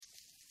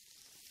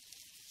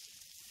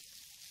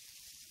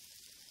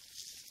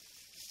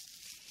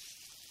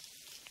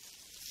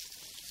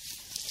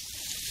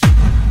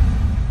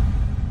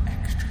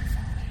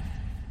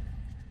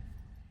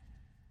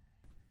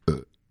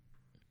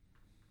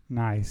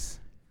Nice.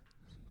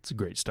 It's a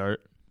great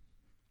start.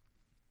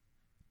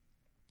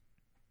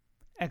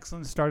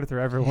 Excellent start if there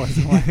ever was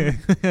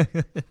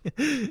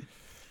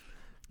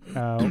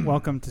one.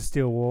 Welcome to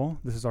Steel Wool.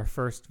 This is our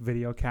first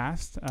video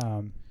cast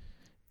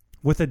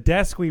with a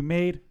desk we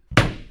made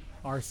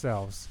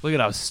ourselves. Look at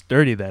how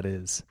sturdy that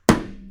is.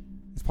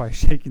 It's probably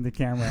shaking the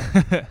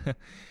camera.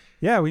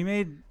 Yeah, we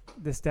made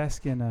this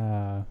desk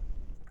in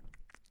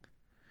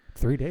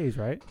 3 days,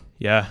 right?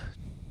 Yeah.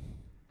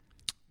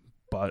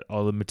 Bought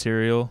all the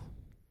material,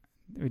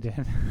 We did.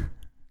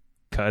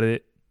 cut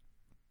it,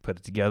 put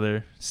it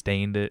together,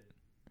 stained it,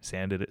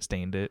 sanded it,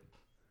 stained it,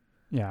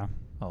 Yeah,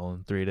 all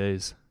in 3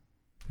 days.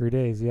 3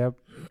 days. Yep.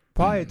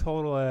 Probably a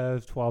total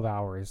of 12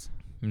 hours.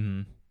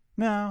 Mm-hmm.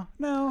 No.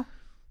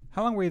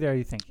 How long were you there,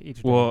 you think,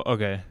 each day? Well,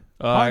 okay.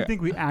 How long do you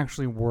think we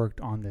actually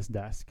worked on this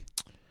desk?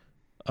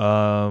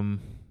 I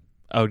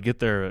would get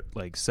there at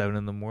like 7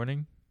 in the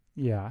morning,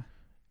 Yeah,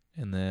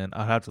 and then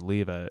I'd have to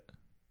leave at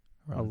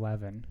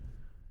 11.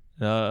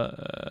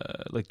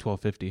 like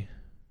 12:50,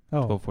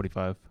 Oh,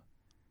 12:45.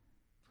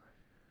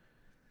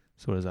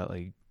 So what is that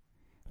like?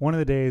 one of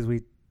the days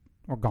we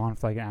were gone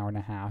for like an hour and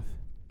a half.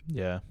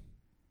 Yeah.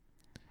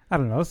 I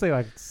don't know. Let's say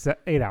like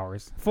 8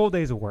 hours. Full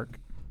days of work.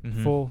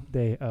 Mm-hmm. Full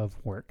day of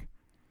work.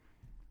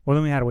 Well,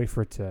 then we had to wait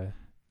for it to,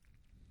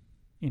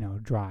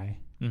 dry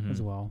Mm-hmm.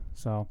 as well.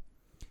 So,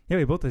 yeah,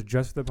 we built this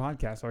just for the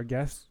podcast. Our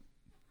guests,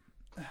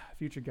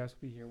 future guests,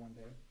 will be here one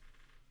day.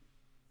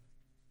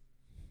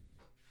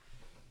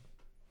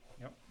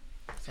 Yep,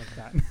 just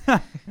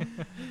like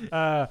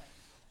that.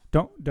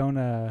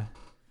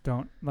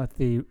 Don't let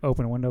the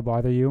open window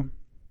bother you.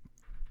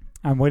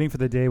 I'm waiting for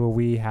the day where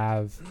we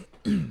have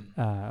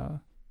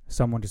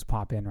someone just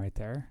pop in right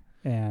there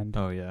and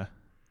Oh yeah.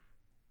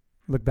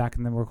 look back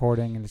in the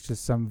recording, and it's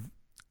just some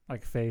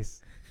like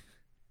face.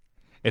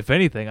 If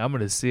anything, I'm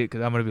gonna see it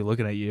because I'm gonna be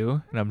looking at you,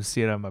 and I'm gonna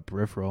see it on my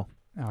peripheral.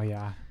 Oh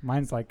yeah,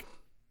 mine's like,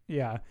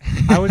 yeah.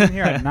 I was in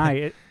here at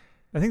night.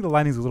 I think the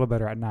lighting's a little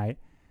better at night,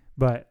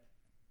 but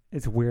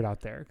it's weird out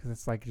there because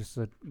it's like just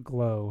a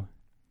glow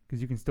because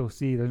you can still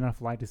see. There's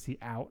enough light to see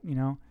out.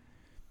 So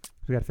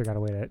we got to figure out a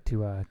way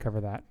to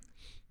cover that.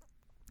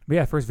 But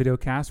yeah, first video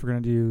cast. We're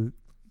gonna do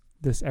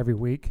this every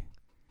week.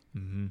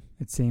 Mm-hmm.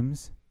 It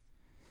seems.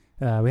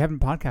 We haven't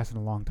podcasted in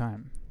a long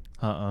time.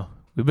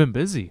 We've been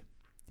busy.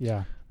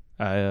 Yeah.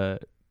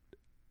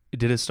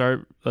 Did it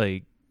start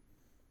like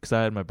because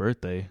I had my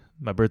birthday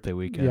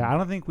weekend? Yeah, I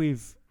don't think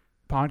we've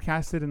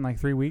podcasted in like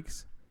 3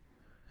 weeks.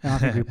 I don't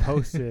think we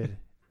posted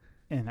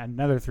in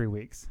another 3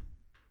 weeks.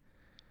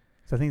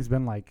 So I think it's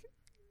been like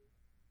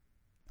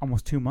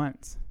almost 2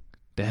 months.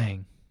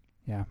 Dang.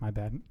 Yeah, my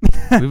bad.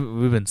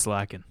 we've been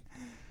slacking.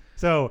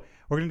 So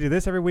we're going to do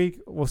this every week.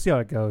 We'll see how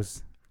it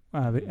goes,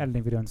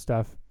 editing video and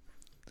stuff.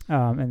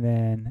 And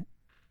then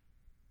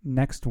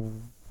next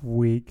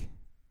week,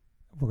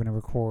 we're going to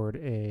record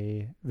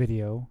a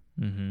video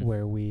Mm-hmm.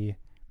 where we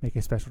make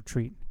a special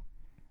treat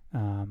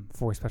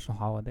for a special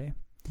holiday.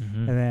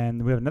 Mm-hmm. And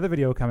then we have another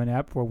video coming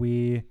up where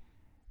we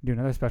do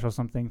another special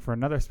something for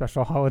another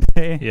special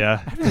holiday.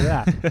 Yeah. After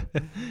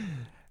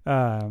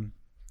that.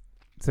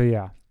 So,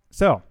 yeah.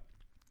 So,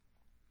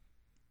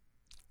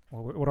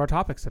 what are our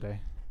topics today?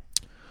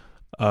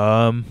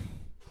 I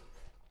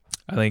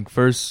think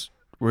first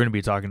we're going to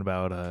be talking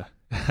about a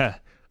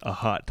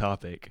hot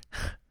topic.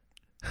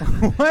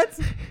 What?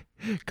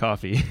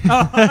 Coffee.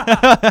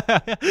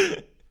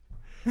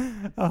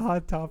 A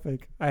hot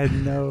topic. I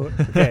had no...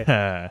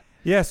 Okay.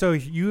 Yeah, so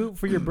you,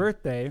 for your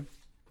birthday,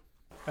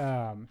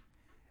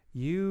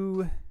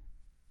 you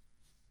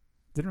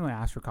didn't really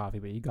ask for coffee,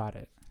 but you got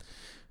it.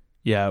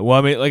 Yeah, well,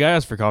 I mean, like I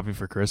asked for coffee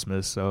for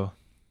Christmas, so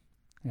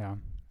Yeah.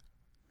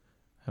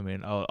 I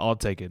mean, I'll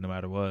take it no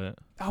matter what.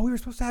 Oh, we were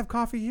supposed to have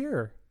coffee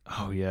here.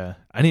 Oh yeah,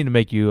 I need to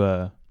make you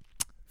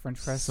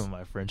French press. some of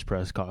my French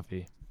press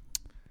coffee.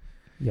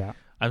 Yeah.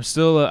 I'm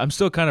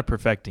still kind of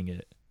perfecting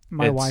it.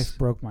 My wife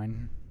broke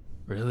mine.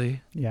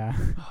 Really? Yeah.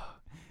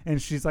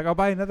 And she's like, I'll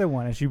buy another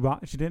one. And she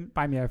didn't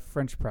buy me a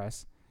French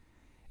press.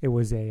 It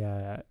was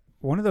a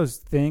one of those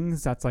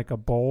things that's like a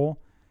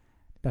bowl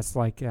that's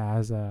like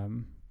has A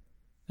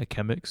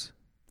Chemex?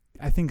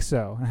 I think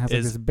so. And it has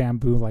like this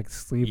bamboo like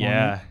sleeve on it.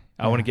 Yeah.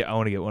 I want to get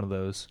one of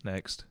those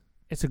next.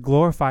 It's a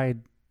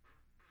glorified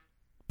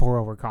pour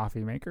over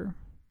coffee maker.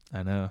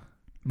 I know.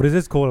 But it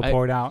is cool to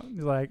pour it out.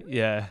 It's like,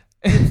 Yeah.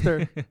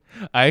 hipster.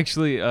 I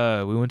actually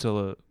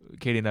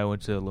Katie and I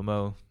went to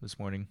Lamo this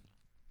morning,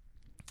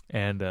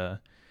 and I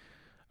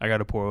got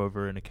a pour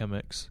over in a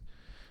Chemex.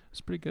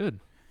 It's pretty good.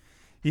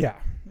 Yeah.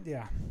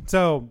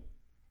 So,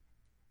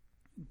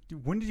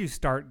 when did you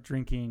start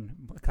drinking?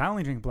 'Cause I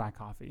only drink black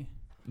coffee.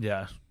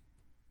 Yeah.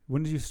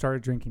 When did you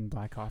start drinking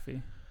black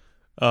coffee?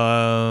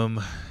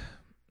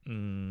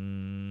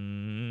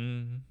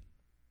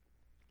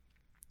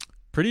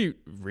 Pretty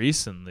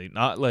recently,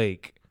 not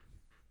like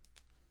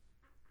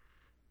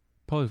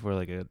probably for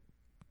like a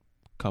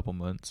couple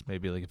months,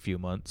 maybe like a few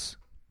months,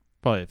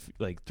 probably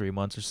like 3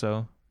 months or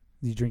so.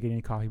 Did you drink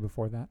any coffee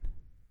before that?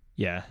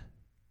 Yeah.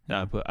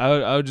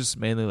 I would just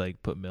mainly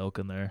like put milk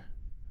in there,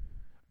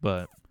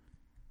 but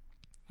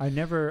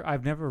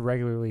I've never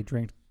regularly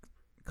drank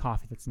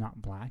coffee that's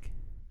not black.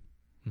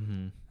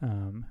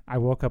 Mm-hmm. I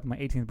woke up on my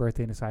 18th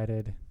birthday and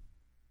decided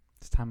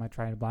it's time I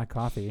tried black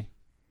coffee,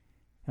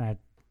 and I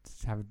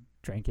just have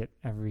drank it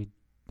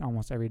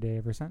almost every day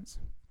ever since.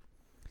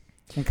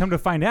 And come to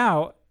find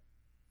out,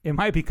 it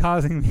might be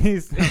causing me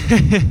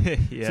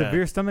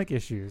severe stomach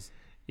issues.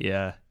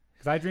 Yeah.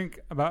 Because I drink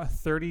about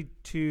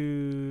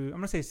 32, I'm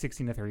going to say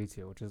 16 to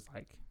 32, which is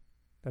like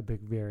a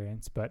big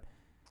variance, but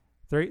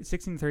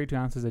 16 to 32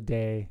 ounces a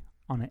day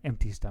on an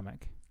empty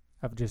stomach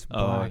of just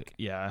black,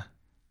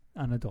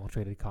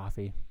 unadulterated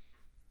coffee.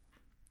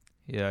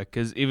 Yeah,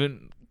 because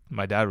even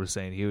my dad was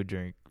saying he would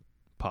drink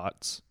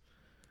pots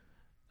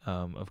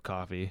of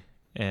coffee.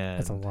 And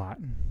that's a lot.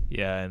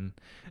 Yeah, and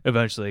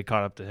eventually it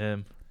caught up to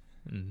him.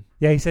 And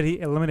yeah, he said he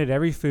eliminated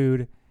every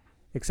food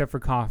except for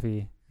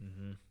coffee.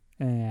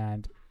 Mm-hmm.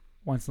 And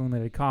once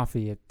eliminated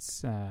coffee, it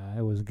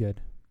was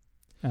good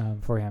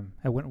for him.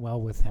 It went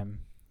well with him.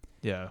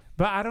 Yeah.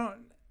 But I don't...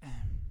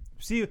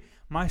 See,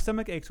 my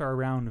stomach aches are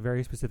around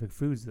very specific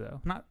foods,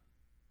 though. Not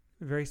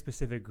very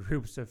specific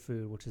groups of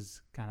food, which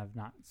is kind of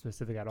not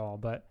specific at all.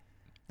 But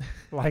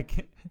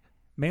like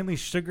mainly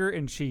sugar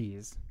and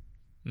cheese.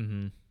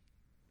 Mm-hmm.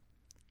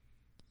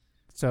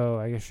 So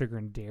I guess sugar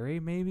and dairy,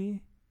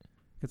 maybe,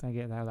 because I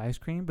get that with ice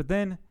cream. But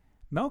then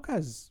milk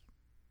is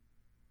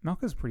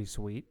pretty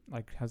sweet.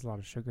 Like, has a lot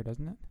of sugar,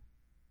 doesn't it?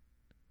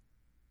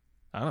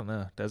 I don't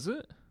know. Does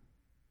it?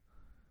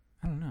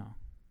 I don't know.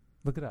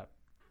 Look it up.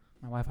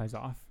 My Wi-Fi's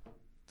off.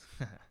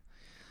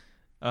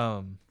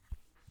 I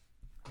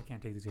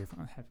can't take these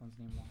headphones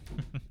anymore.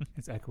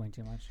 It's echoing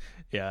too much.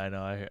 Yeah, I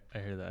know. I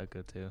hear that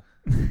echo too.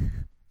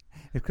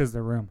 It's because of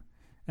the room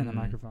and the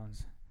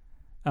microphones.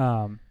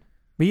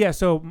 But yeah,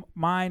 so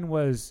mine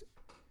was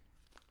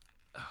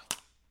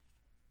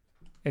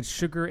it's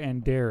sugar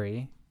and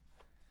dairy.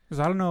 Because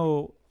I don't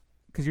know,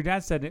 because your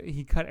dad said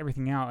he cut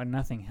everything out and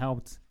nothing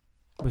helped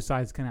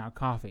besides cutting out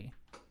coffee.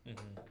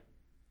 Mm-hmm.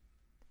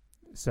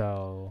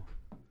 So,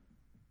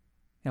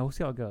 yeah, we'll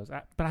see how it goes.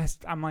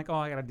 I'm like, oh,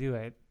 I got to do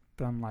it.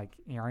 But I'm like,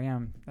 here I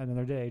am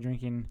another day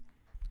drinking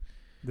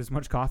this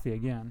much coffee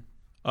again.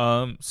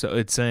 So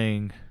it's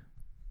saying,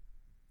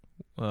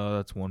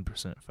 that's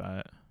 1%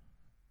 fat.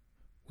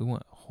 We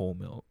want whole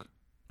milk.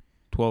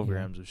 12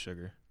 grams of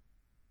sugar.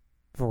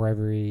 For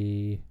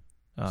every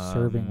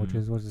serving, what's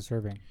the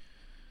serving?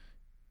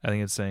 I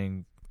think it's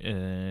saying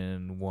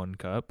in 1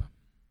 cup.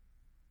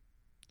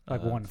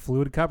 Like one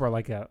fluid cup or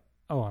like I'm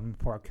going to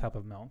pour a cup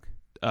of milk?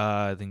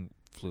 I think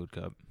fluid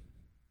cup.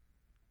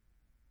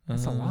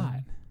 That's a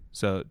lot.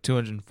 So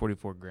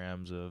 244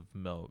 grams of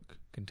milk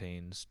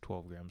contains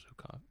 12 grams of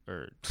coffee,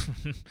 or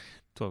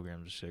 12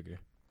 grams of sugar.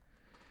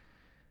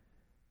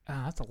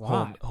 That's a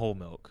lot. Whole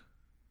milk.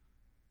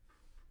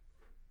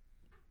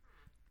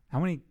 How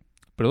many?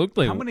 But it looked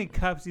like how many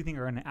cups do you think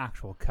are in an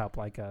actual cup?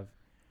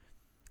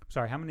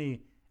 How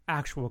many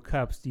actual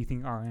cups do you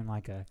think are in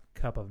like a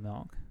cup of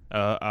milk?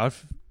 I'd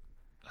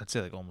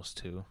say like almost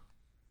 2.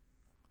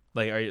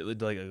 Like, are you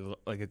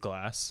like a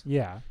glass?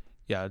 Yeah.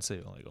 Yeah, I'd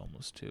say like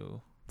almost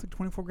 2. It's like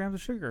 24 grams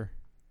of sugar.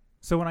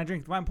 So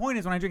my point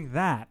is when I drink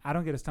that, I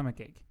don't get a stomach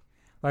ache.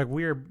 Like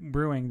we were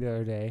brewing the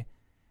other day,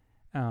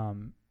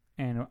 and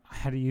I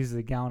had to use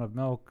the gallon of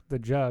milk, the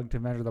jug, to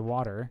measure the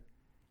water.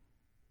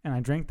 And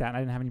I drank that and I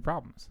didn't have any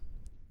problems.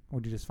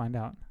 What'd you just find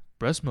out?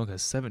 Breast milk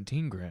has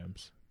 17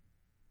 grams.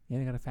 Yeah,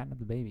 they got to fatten up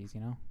the babies,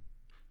 you know?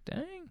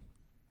 Dang.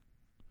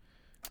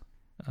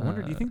 I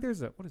wonder, do you think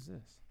there's what is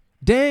this?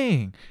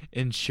 Dang.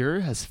 Ensure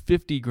has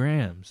 50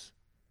 grams.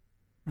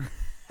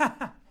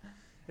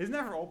 Isn't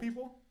that for old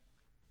people?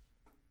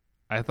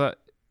 I thought,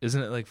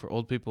 isn't it like for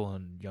old people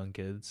and young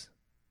kids?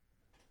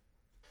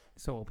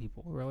 So old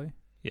people, really?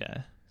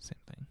 Yeah, same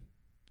thing.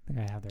 I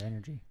think I have their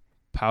energy.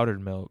 Powdered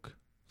milk,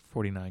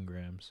 49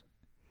 grams.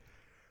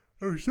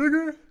 Oh,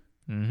 sugar?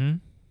 Mm-hmm.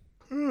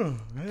 Oh,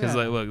 because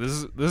look,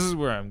 this is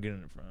where I'm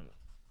getting it from.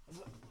 That's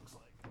what it looks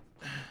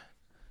like.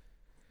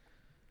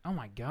 Oh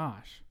my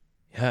gosh.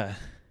 Yeah.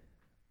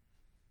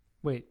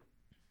 Wait.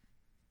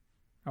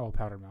 Oh,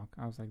 powdered milk.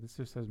 I was like, this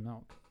just says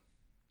milk.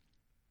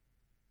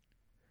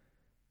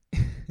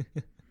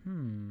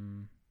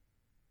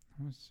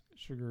 How much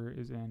sugar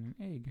is in an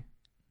egg?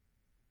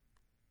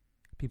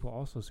 People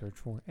also search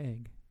for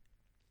egg.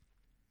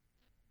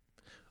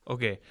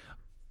 Okay.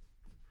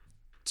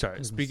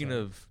 Sorry. Speaking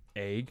of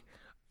egg,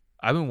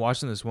 I've been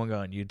watching this one guy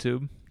on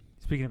YouTube.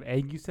 Speaking of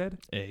egg, you said?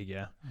 Egg,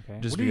 yeah. Okay.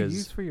 What do you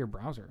use for your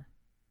browser?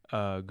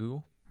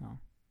 Google. Oh.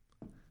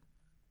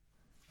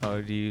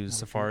 Oh, do you use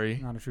Safari?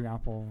 Not a true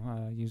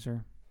Apple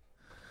user.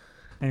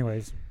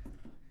 Anyways.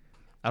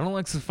 I don't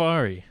like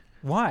Safari.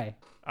 Why?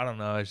 I don't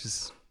know. It's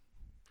just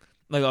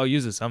like I'll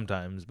use it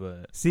sometimes,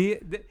 but see,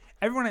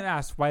 everyone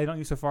asks why they don't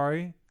use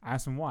Safari. I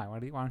ask them why. Why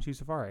don't you use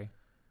Safari?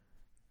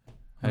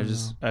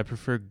 I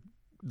prefer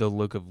the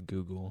look of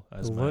Google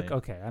as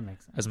okay, that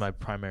makes sense. As my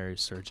primary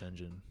search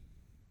engine.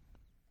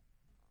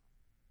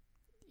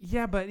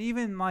 Yeah, but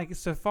even like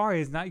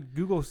Safari is not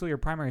Google still your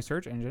primary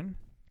search engine.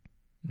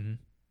 Mm-hmm.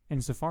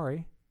 In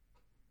Safari.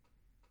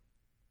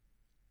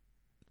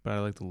 but I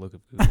like the look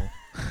of Google.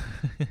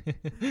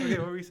 Okay,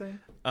 what were you saying?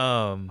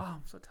 Um, Oh,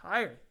 I'm so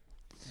tired.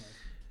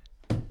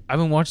 I've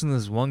been watching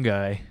this one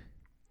guy.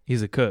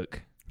 He's a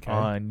cook Okay.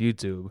 on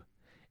YouTube,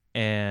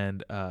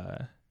 and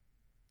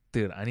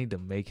dude, I need to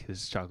make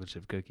his chocolate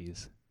chip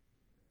cookies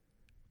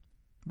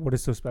What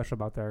is so special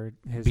about their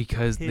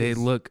because they his-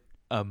 look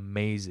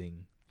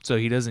amazing. So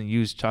he doesn't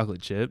use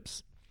chocolate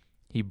chips.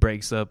 He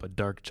breaks up a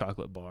dark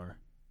chocolate bar,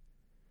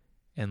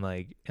 and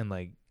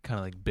kind of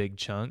like big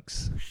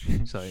chunks.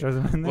 So like, shows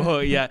them in there?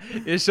 well, yeah,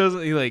 it shows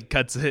he like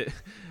cuts it.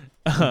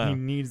 He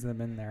needs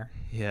them in there.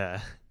 Yeah.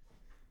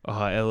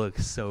 Oh, it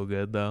looks so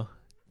good though.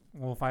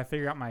 Well, if I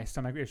figure out my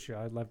stomach issue,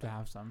 I'd love to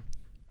have some.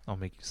 I'll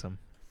make you some.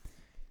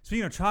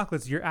 Speaking of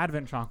chocolates, your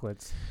Advent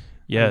chocolates. Are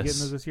you getting Yes.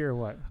 those this year or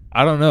what?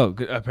 I don't know.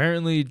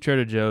 Apparently,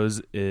 Trader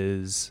Joe's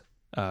is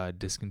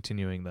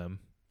discontinuing them.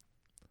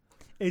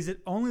 Is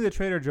it only the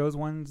Trader Joe's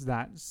ones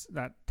that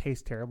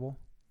taste terrible?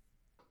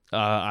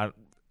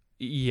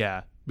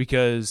 Yeah,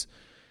 because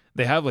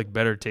they have like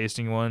better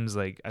tasting ones.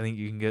 Like I think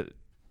you can get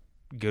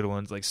good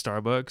ones like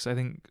Starbucks. I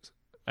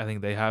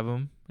think they have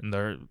them, and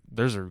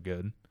theirs are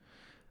good.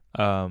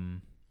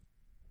 And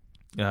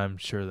I'm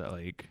sure that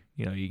like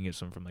you can get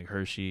some from like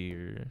Hershey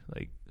or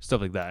like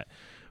stuff like that.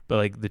 But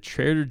like the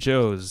Trader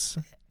Joe's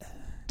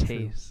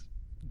tastes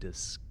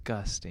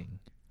disgusting.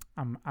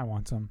 I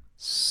want some.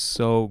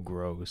 So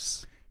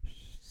gross.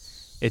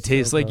 It So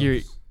tastes like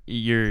gross.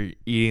 you're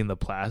eating the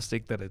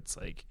plastic that it's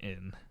like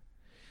in.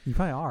 You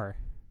probably are.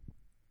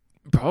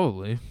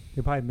 Probably.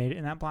 They probably made it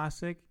in that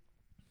plastic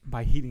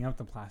by heating up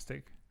the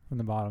plastic from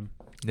the bottom.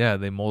 Yeah,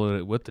 they molded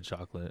it with the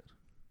chocolate.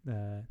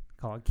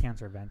 Call it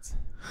cancer vents.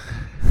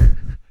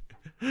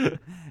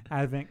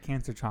 Advent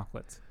cancer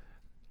chocolates.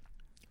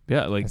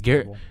 Yeah, like That's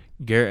Garrett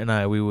terrible. and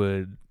I, we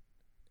would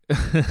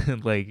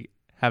like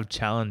have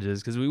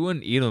challenges because we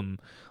wouldn't eat them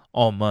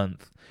all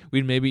month.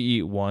 We'd maybe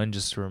eat one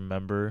just to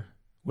remember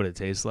what it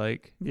tastes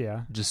like.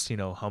 Yeah. Just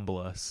humble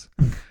us.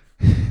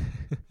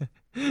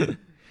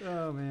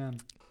 Oh man.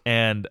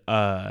 And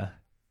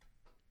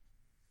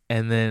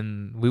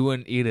then we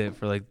wouldn't eat it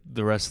for like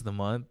the rest of the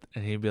month,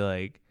 and he'd be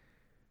like,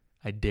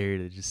 "I dare you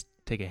to just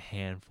take a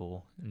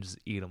handful and just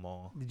eat them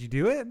all." Did you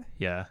do it?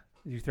 Yeah,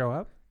 Did you throw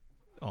up?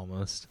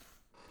 almost.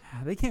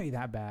 They can't be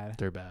that bad.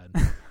 They're bad.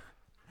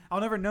 I'll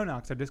never know now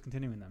because they're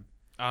discontinuing them.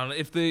 I don't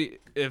know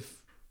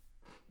if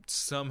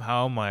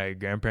somehow my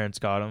grandparents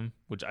got them,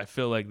 which I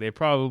feel like they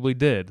probably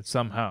did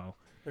somehow.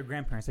 They're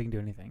grandparents. They can do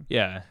anything.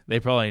 Yeah, they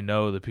probably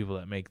know the people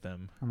that make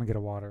them. I'm gonna get a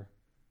water.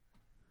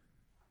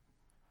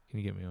 Can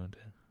you get me one, too?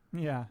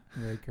 Yeah,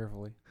 very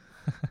carefully.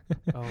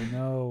 Oh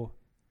no,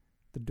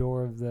 the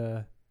door of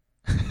the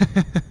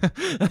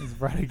is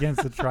right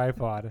against the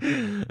tripod.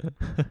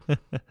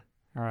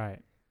 All right.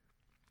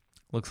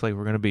 Looks like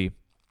we're gonna be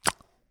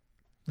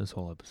this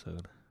whole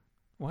episode.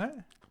 What?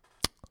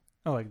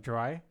 Oh, like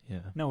dry? Yeah.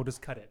 No, we'll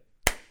just cut it.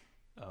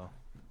 Oh.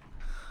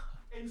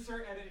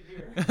 Insert edit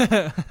here.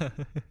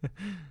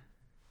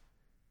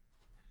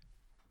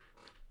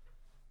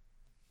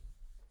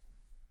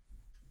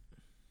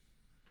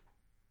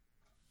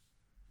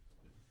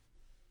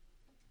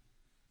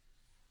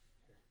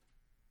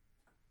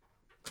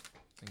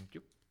 Thank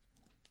you.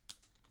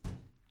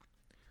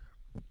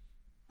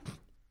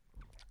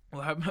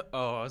 What happened?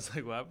 Oh, I was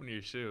like, what happened to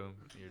your shoe?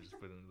 You're just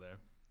putting it there.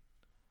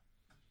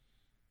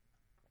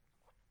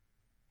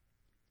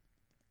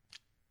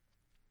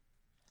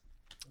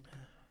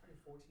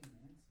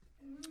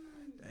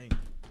 Dang.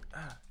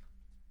 Ah.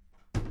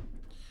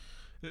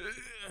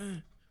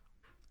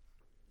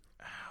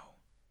 Ow.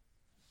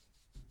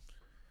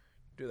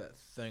 Dude, that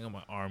thing on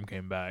my arm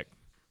came back.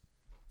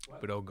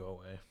 What? But it'll go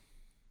away.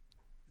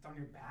 It's on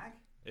your back?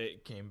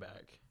 It came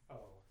back. Oh.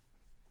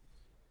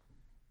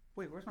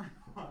 Wait, where's my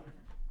water?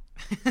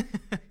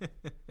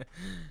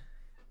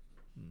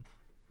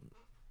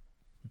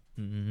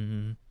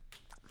 Mm.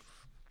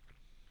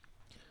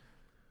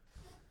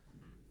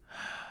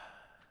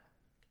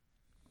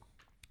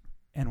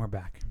 And we're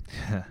back.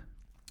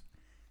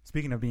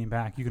 Speaking of being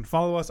back, you can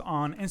follow us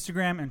on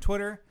Instagram and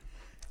Twitter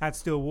at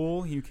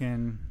SteelWool. You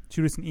can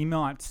shoot us an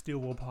email at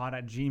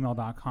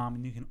steelwoolpod@gmail.com,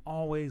 and you can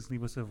always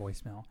leave us a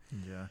voicemail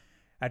Yeah.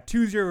 at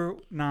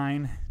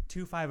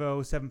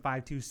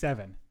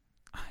 209-250-7527.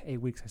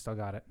 8 weeks, I still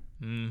got it.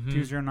 Mm-hmm.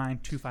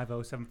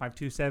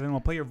 209-250-7527. We'll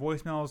play your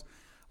voicemails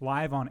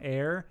live on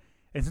air.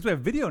 And since we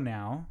have video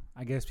now,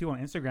 I guess people on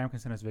Instagram can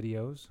send us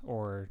videos,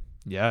 or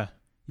Yeah.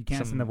 you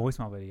can't send a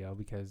voicemail video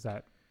because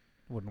that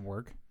wouldn't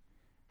work.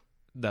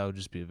 That would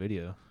just be a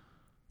video.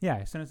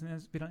 Yeah, send us a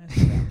video on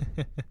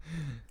Instagram.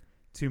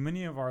 To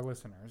many of our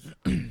listeners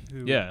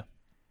who Yeah.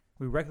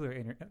 we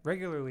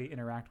regularly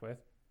interact with.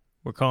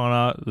 We're calling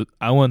out.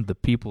 I want the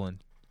people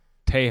in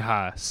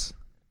Tejas,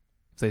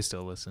 if they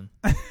still listen.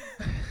 What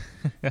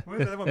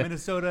is that one,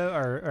 Minnesota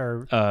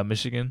or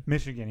Michigan.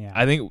 Michigan? Yeah,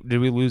 I think, did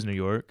we lose New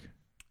York?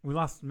 we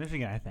lost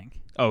Michigan. I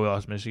think. Oh, we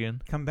lost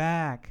Michigan? Come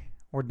back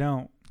or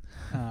don't.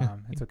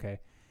 It's okay.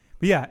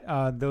 But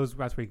yeah, that's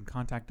where you can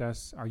contact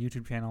us. Our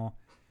YouTube channel.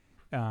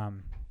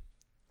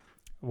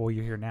 well,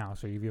 you're here now,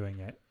 so you're viewing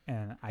it,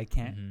 and I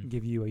can't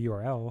give you a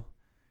URL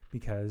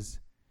because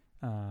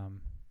I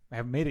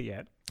haven't made it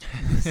yet.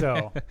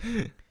 So,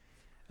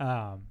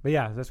 but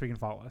yeah, that's where you can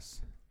follow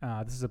us.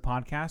 This is a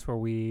podcast where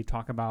we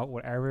talk about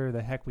whatever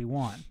the heck we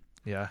want.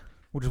 Yeah.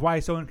 Which is why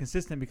it's so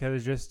inconsistent, because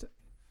it's just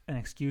an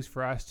excuse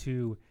for us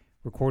to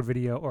record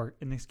video, or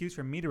an excuse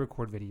for me to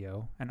record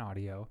video and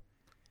audio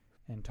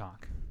and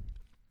talk.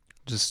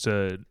 Just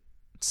to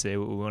say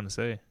what we want to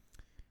say.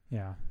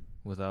 Yeah.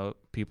 Without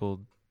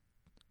people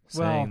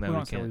saying that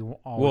we can't.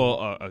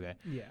 Okay.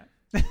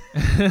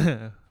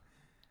 Yeah.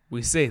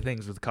 We say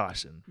things with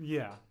caution.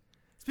 Yeah.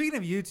 Speaking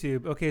of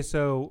YouTube, okay,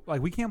 so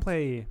like we can't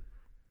play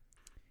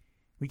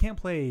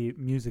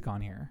music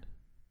on here.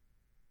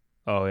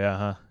 Oh yeah,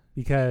 huh?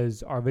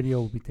 Because our video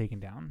will be taken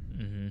down.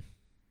 Mm-hmm.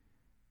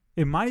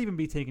 It might even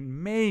be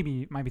taken.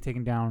 Maybe it might be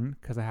taken down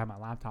because I have my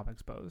laptop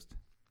exposed.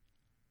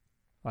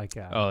 Like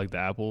like the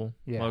Apple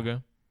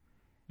logo.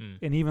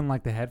 And even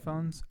like the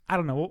headphones. I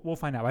don't know. We'll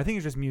find out. But I think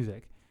it's just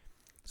music.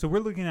 So we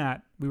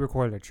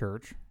recorded at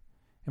church,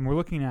 and we're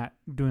looking at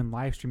doing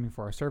live streaming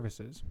for our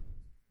services.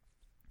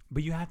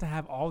 But you have to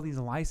have all these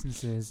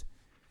licenses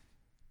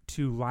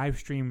to live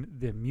stream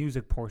the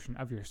music portion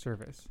of your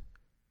service.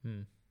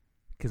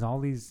 Because all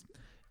these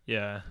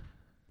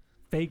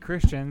fake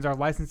Christians are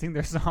licensing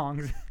their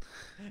songs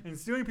and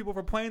suing people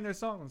for playing their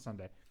song on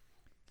Sunday.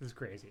 This is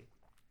crazy.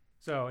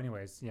 So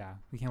anyways, yeah,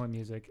 we can't play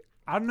music.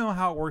 I don't know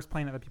how it works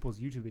playing other people's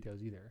YouTube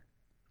videos either.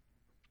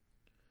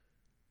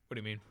 What do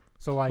you mean?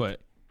 So like,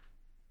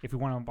 if we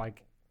want to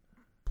like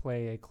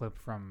play a clip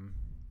from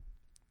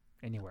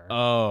anywhere.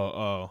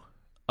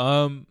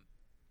 I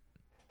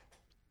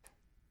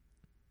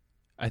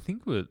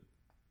think with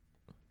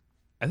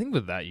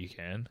that you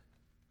can.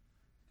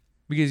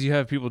 Because you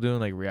have people doing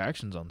like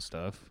reactions on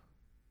stuff.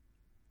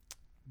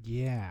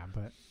 Yeah,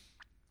 but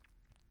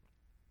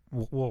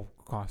we'll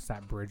cross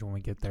that bridge when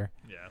we get there.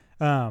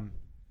 Yeah.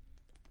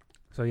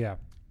 So yeah.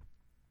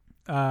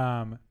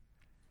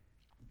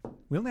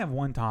 We only have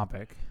one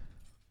topic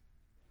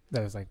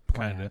that is like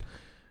planned. Kinda.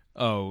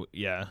 Oh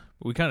yeah,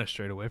 we kind of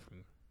strayed away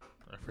from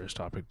our first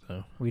topic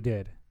though. We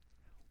did.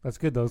 That's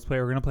good though.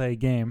 We're gonna play a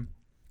game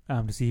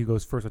to see who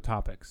goes first with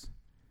topics.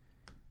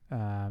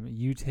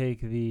 You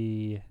take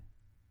the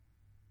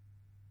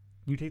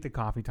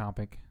coffee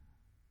topic.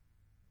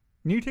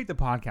 You take the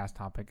podcast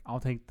topic. I'll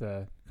take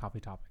the coffee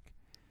topic.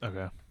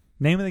 Okay.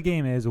 Name of the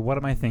game is What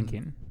Am I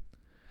Thinking?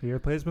 Have you ever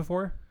played this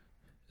before?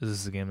 Is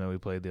this the game that we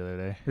played the other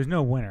day? There's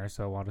no winner,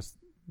 so I'll just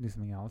do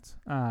something else.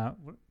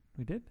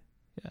 We did?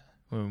 Yeah.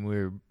 When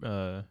we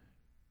were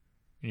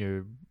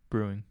you're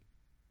brewing.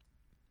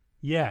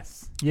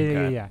 Yes.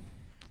 Yeah.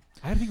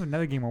 I had to think of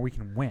another game where we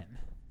can win.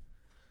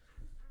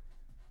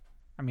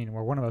 I mean,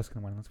 where one of us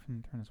can win. Let's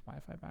turn this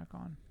Wi-Fi back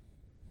on.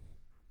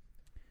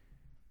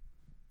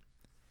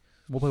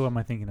 We'll play What Am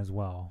I Thinking as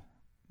well.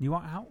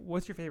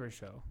 What's your favorite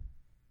show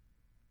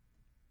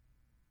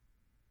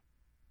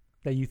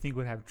that you think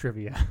would have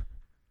trivia?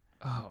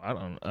 Oh, I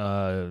don't.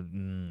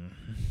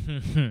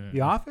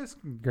 The Office?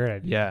 Great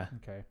idea. Yeah.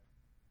 Okay.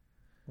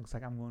 Looks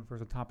like I'm going first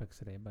with topics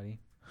today,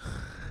 buddy.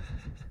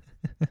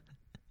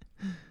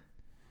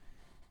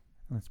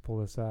 Let's pull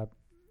this up.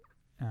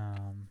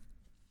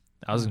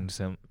 I was going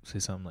to say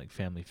something like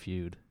Family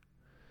Feud.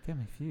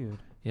 Family Feud?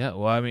 Yeah,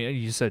 well, I mean,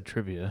 you said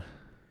trivia.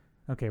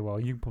 Okay, well,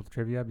 you can pull the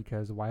trivia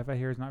because the Wi-Fi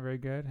here is not very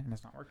good and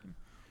it's not working.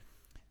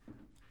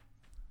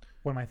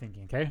 What am I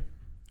thinking, okay?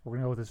 We're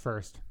going to go with this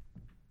first.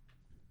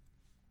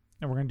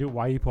 And we're going to do it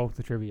while you pull up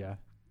the trivia.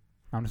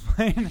 I'm just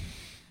playing.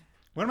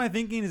 What am I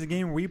thinking is a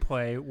game we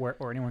play,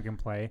 or anyone can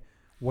play,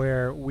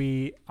 where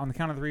we, on the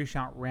count of 3,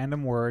 shout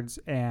random words,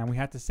 and we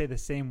have to say the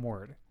same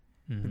word.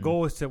 Mm-hmm. The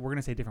goal is we're going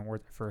to say different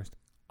words at first,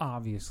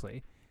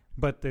 obviously.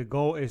 But the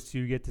goal is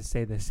to get to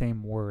say the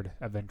same word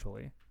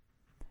eventually.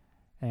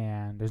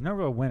 And there's no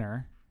real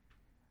winner.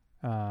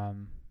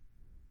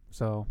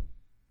 So,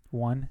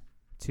 1,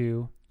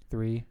 2,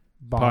 3,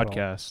 bottle.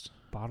 Podcast.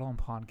 Bottle and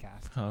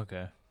podcast. Oh,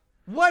 okay.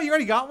 What? You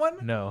already got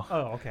one? No.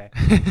 Oh, okay.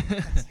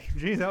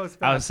 Jeez, that was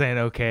fast. I was saying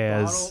okay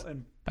Bottle as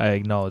and I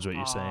acknowledge what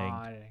you're saying.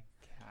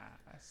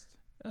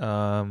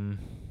 Podcast.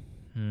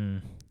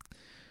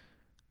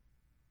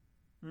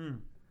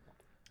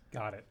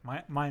 Got it.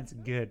 Mine's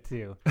good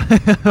too.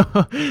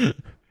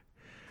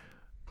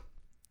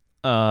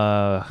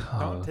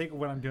 Don't take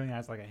what I'm doing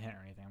as like a hint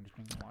or anything. I'm just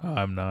drinking water.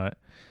 I'm not.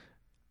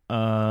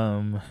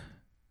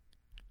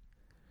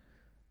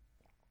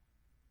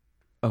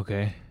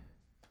 Okay.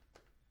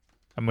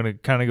 I'm gonna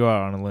kind of go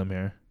out on a limb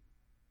here.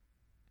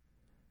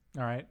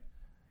 All right.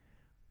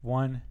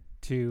 1,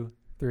 2,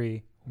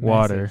 3.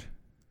 Water.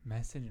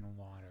 Message and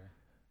water.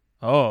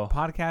 Oh.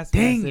 Podcast.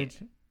 Dang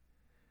message. it.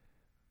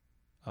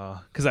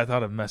 Because I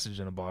thought of message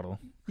in a bottle.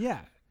 Yeah.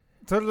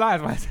 So did I.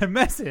 That's why I said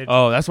message.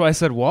 Oh, that's why I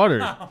said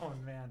water. Oh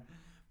man.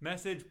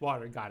 Message,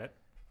 water. Got it.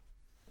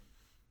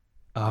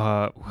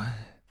 What?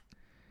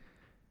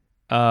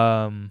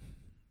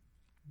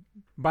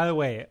 By the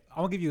way,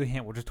 I'll give you a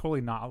hint, which is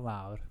totally not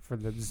allowed for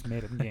this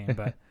made-up game,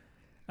 but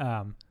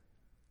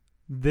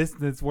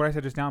this what I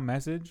said just now,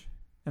 message,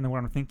 and the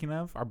one I'm thinking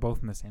of are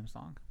both in the same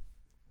song.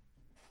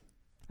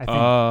 I think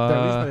they're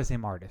at least by the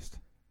same artist.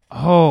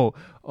 Oh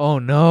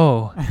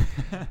no!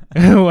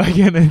 Why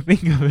can't I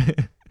think of it?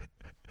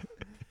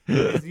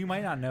 'Cause you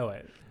might not know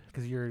it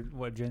because you're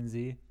Gen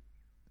Z,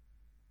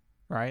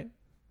 right?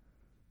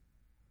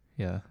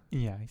 Yeah.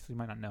 Yeah, so you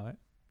might not know it.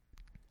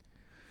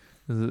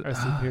 Is it, Our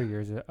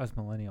superiors, us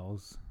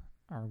millennials,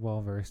 are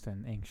well versed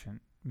in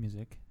ancient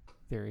music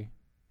theory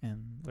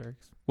and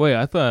lyrics. wait,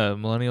 I thought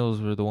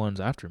millennials were the ones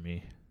after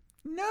me.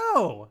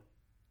 No,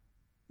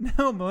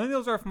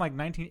 millennials are from like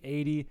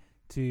 1980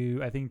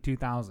 to I think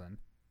 2000,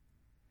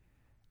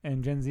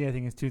 and Gen Z I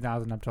think is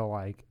 2000 up till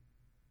like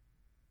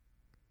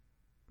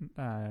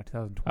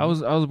 2020. I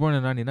was born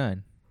in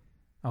 '99.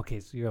 Okay,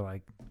 so you're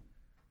like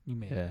you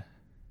made it.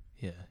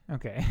 Yeah.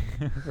 Okay,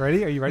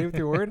 ready? Are you ready with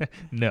your word?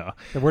 No.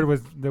 The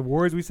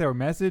words we said were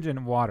message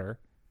and water.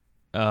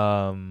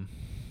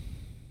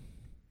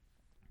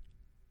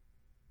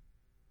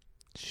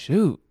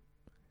 Shoot.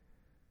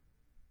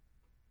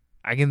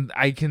 I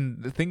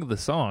can think of the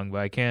song, but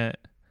I can't.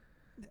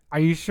 Are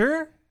you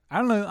sure? I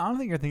don't know. I don't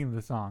think you're thinking of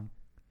the song.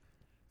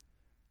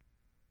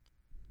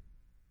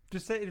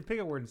 Just pick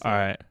a word and say All it.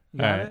 right. You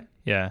got All right. it?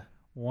 Yeah.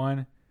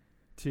 1,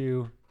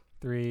 2,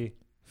 3.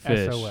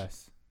 Fish.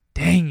 SOS.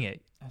 Dang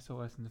it.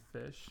 SOS and the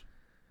fish.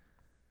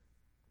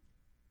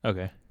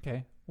 Okay.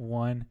 Okay.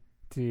 1,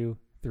 2,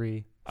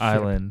 3.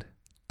 Island.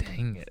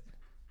 Dang it.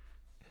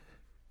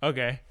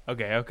 Okay.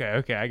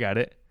 I got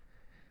it.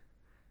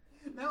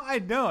 No, I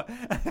don't.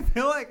 I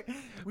feel like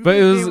we But made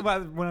it a was- game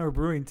about when I were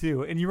brewing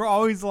too, and you were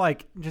always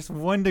like just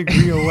 1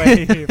 degree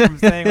away from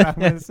saying what I'm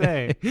going to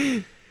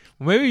say.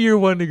 Maybe you're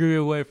 1 degree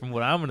away from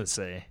what I'm gonna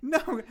say. No,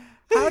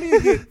 how do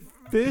you get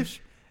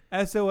fish,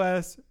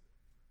 SOS,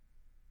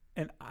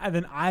 and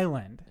then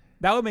island?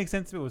 That would make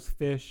sense if it was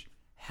fish,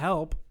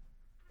 help,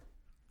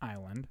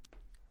 island.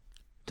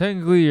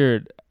 Technically,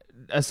 you're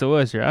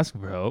SOS. You're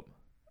asking for help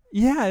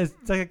Yeah, it's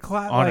like a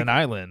class on an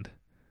island.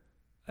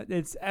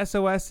 It's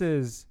SOS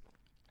is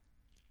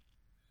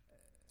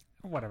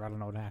whatever. I don't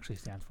know what it actually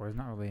stands for. There's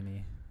not really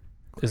any.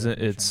 Isn't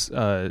clarification.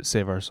 it's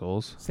Save Our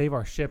Souls? Save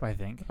Our Ship? I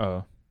think.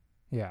 Oh.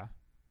 Yeah.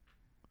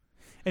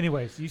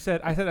 Anyways, I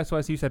said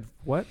SOS. You said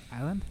what?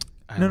 Island?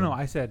 No.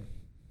 I said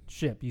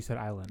ship. You said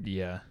island.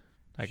 Yeah,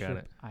 I got Ship,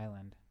 it.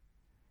 Island.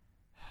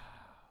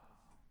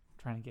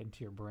 Trying to get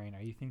into your brain.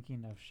 Are you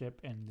thinking of ship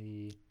in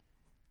the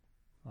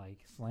like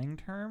slang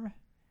term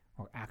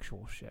or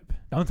actual ship?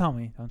 Don't tell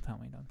me.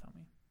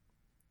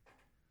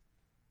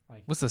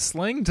 Like What's the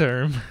slang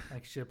term?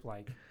 like ship.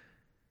 Like,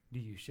 do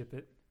you ship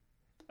it?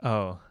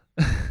 Oh,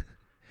 I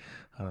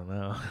don't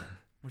know.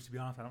 Which, to be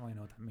honest, I don't really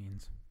know what that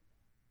means.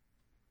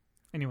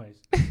 Anyways,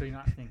 so you're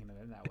not thinking of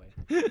it that way.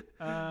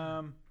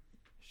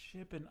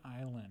 Ship and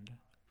island.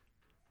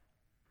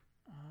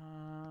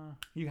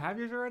 You have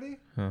yours already?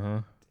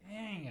 Uh-huh.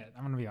 Dang it!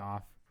 I'm gonna be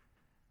off.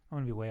 I'm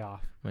gonna be way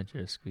off. My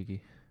chair's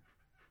squeaky.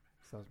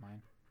 So's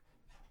mine.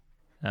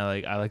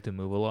 I like to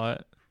move a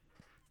lot.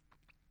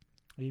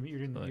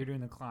 You're Like- doing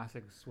the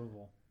classic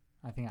swivel.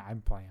 I think I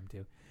probably am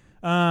too.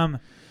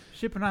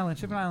 Ship and island.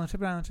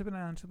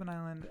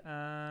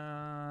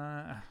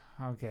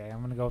 Okay,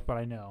 I'm gonna go with what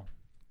I know.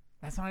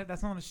 That's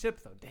not a ship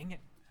though. Dang it.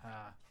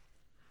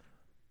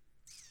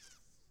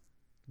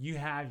 You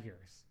have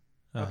yours.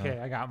 Uh-huh. Okay,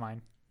 I got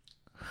mine.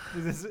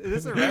 Is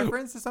this a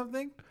reference to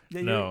something?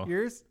 Yeah, No.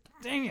 Yours?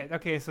 Dang it.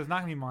 Okay, so it's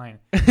not gonna be mine.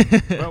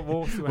 But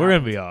we'll see what We're gonna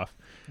happens. be off.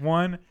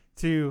 1,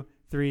 2,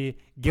 3.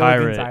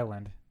 Gilligan's Pirate.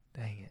 Island.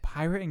 Dang it.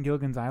 Pirate in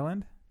Gilligan's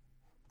Island?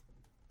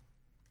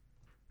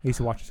 I used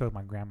to watch the show with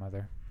my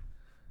grandmother.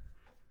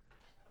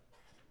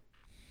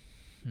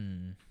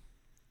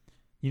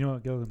 You know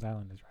what Gilligan's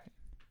Island is, right?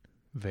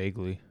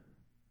 Vaguely.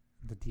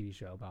 The TV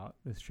show about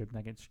this ship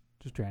that gets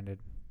stranded.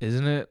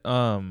 Isn't it?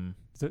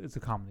 It's a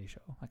comedy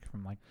show, like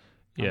from like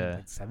Yeah.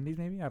 like 70s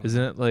maybe. I don't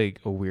Isn't know. it like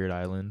a weird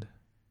island?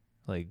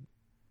 Like,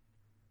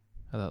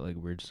 I thought like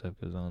weird stuff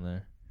goes on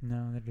there.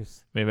 No, they're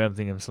just Maybe I'm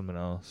thinking of something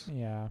else.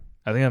 yeah.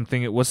 I think I'm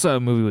thinking. What's that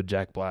movie with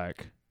Jack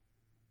Black?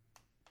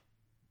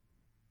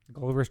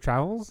 Gulliver's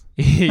Travels.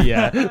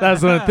 Yeah,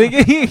 that's what I'm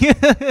thinking.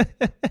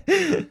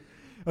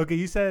 Okay,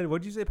 you said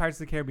what did you say? Pirates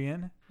of the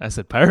Caribbean. I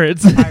said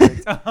pirates.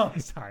 Pirates. Oh,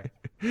 sorry.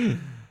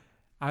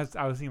 I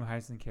was thinking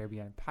Pirates of the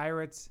Caribbean.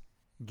 Pirates,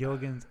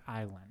 Gilligan's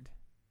Island.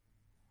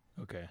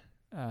 Okay.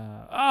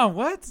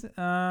 What?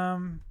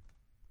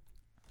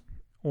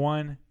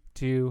 1,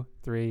 2,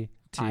 3.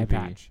 Eye TV.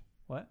 patch.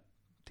 What?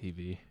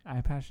 TV.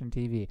 Eye patch and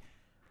TV.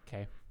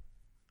 Okay.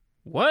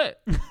 What?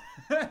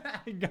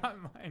 I got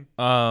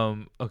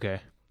mine.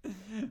 Okay.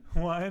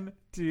 1,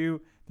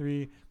 2,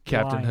 3.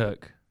 Captain blind.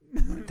 Hook.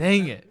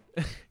 Dang it.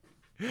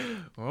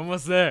 We're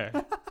almost there.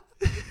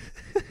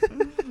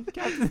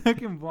 Captain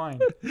Hook and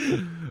Blind.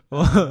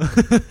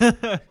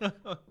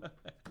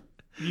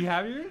 You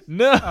have yours?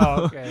 No.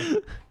 Oh, okay.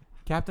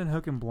 Captain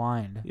Hook and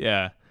Blind.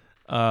 Yeah.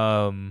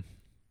 Oh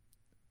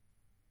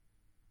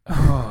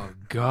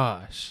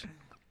gosh.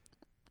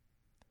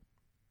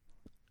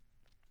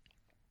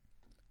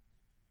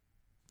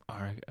 All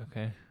right.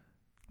 Okay.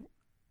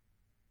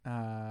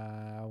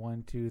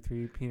 1, 2,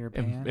 3. Peter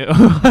Pan.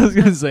 I was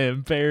gonna say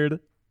impaired.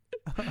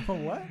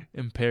 What?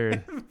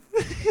 Impaired.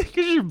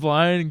 Because you're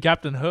blind and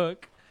Captain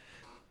Hook.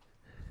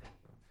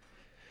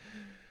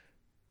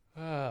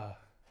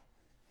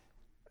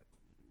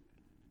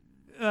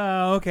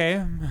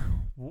 Okay.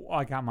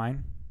 I got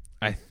mine.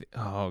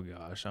 Oh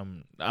gosh,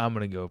 I'm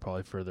gonna go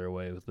probably further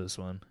away with this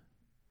one.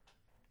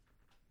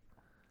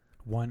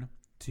 1,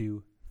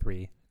 2,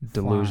 3.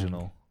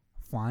 Delusional.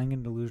 Flying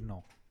and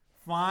delusional.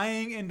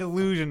 Flying and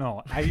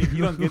delusional.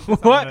 You don't get this.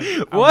 What?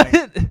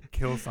 What?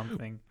 Kill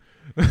something.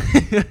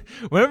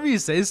 Whenever you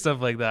say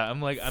stuff like that,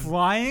 I'm like,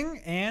 flying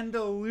and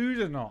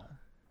delusional.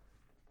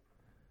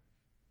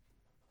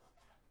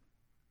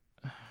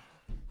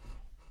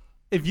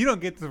 If you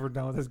don't get this, we're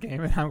done with this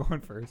game, and I'm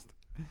going first.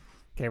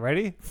 Okay,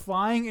 ready?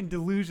 Flying and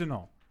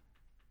delusional.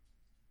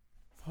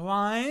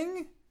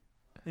 Flying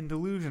and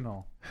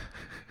delusional.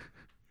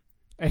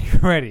 Are you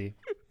ready?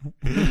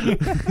 You're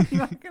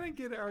not going to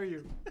get it, are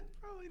you?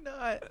 Probably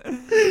not.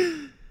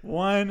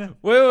 1.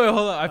 Wait,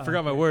 hold on. I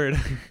forgot my word.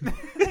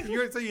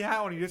 So you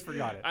had one, you just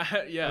forgot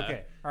it. Yeah.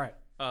 Okay, all right.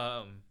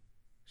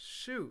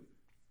 Shoot.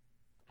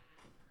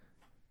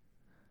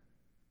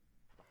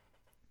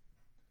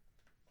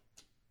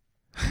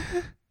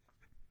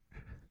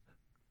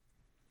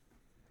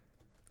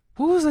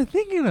 What was I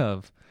thinking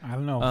of? I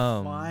don't know.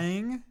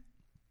 Flying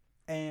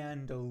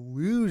and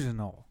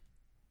delusional.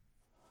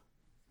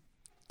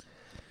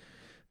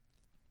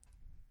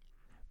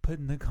 Put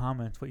in the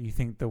comments what you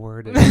think the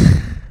word is.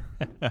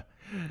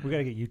 We got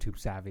to get YouTube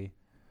savvy.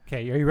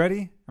 Okay, are you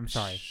ready? I'm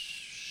sorry.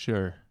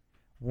 Sure.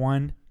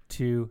 1,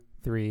 2,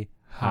 3.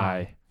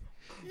 Hi.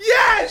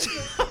 Yes!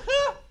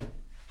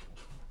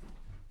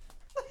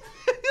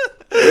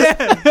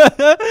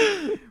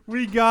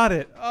 We got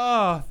it.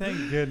 Oh,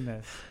 thank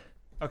goodness.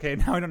 Okay,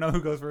 now I don't know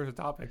who goes first with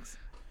topics.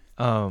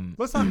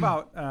 Let's talk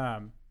about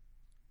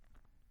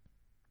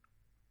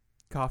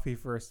coffee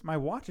first. My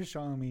watch is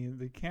showing me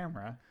the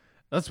camera.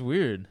 That's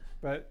weird.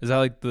 But is that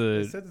like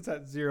the? It says it's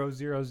at 000,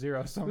 so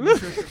I'm sure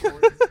it's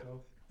recording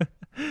still.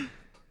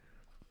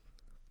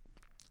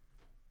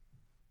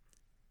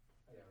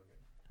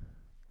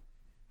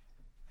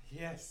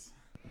 Yes.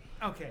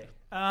 Okay.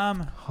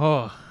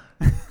 Oh.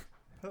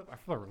 I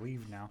feel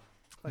relieved now.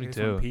 Me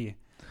too. Pee.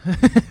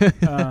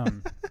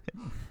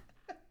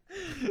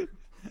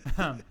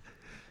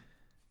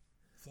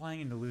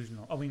 Flying and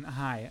delusional. I mean,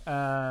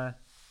 hi.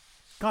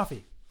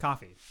 Coffee.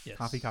 Yes.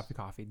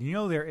 Coffee. Do you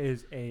know there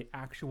is a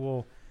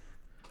actual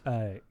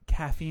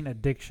caffeine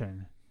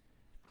addiction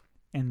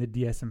in the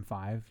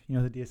DSM-5? You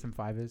know what the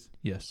DSM-5 is?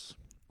 Yes.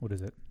 What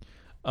is it?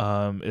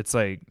 It's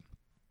like,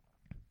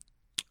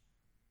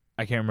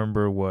 I can't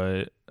remember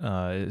what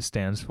it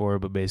stands for,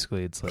 but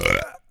basically it's like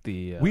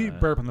the... we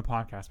burp on the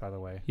podcast, by the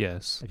way.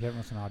 Yes. If you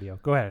haven't listened to audio.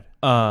 Go ahead.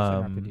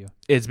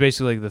 It's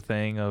basically like the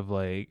thing of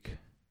like...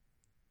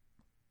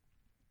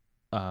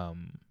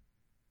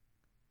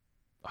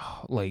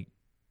 like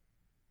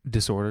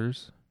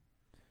disorders.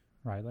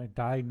 Right, like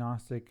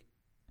diagnostic...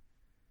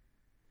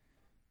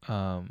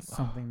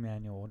 something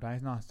manual.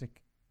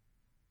 Diagnostic...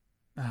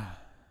 I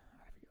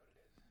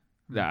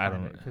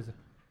don't know.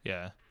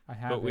 Yeah. I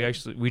have but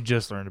we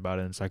just learned about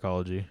it in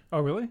psychology.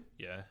 Oh, really?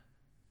 Yeah.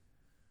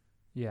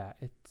 Yeah,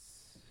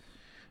 it's...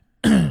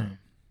 I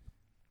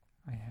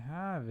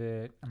have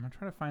it. I'm going to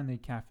try to find the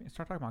caffeine.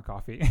 Start talking about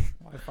coffee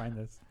while I find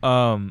this.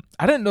 I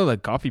didn't know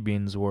that coffee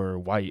beans were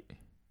white.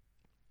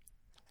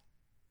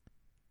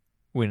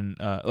 When,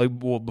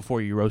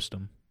 before you roast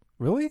them.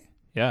 Really?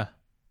 Yeah.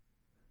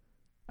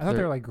 I thought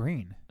they were like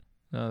green.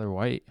 No, they're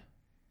white.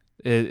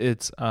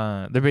 It's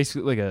they're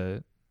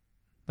basically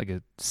like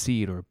a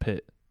seed or a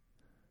pit.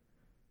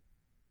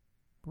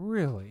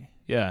 Really?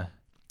 Yeah.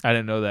 I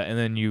didn't know that. And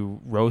then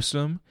you roast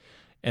them,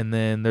 and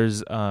then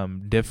there's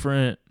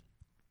different,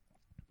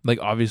 like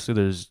obviously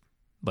there's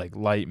like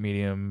light,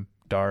 medium,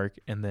 dark,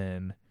 and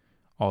then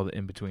all the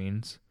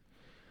in-betweens.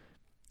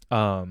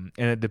 And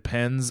it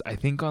depends, I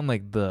think, on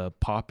like the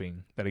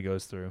popping that it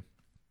goes through.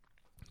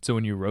 So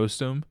when you roast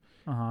them,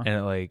 and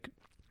it like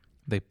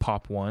they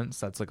pop once,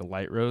 that's like a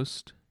light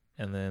roast,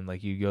 and then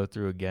like you go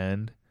through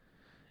again,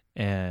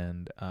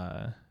 and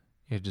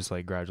it just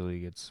like gradually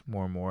gets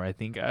more and more, I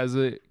think, as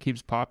it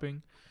keeps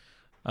popping.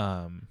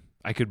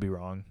 I could be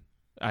wrong.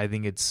 I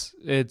think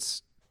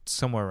it's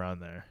somewhere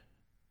around there.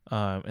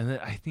 And then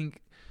I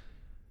think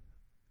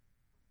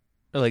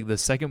like the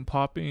second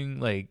popping,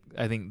 like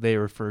I think they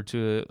refer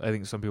to it, I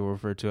think some people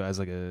refer to it as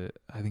like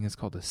I think it's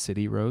called a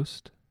city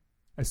roast.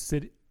 A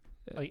city?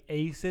 Like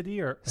a city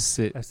or a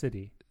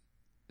city?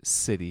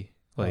 City.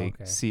 Like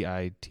CITY. How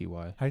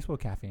do you spell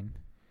caffeine?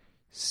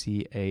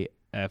 CAFF.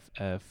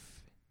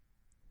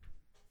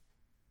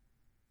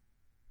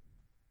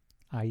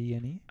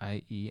 IENE?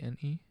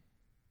 IENE.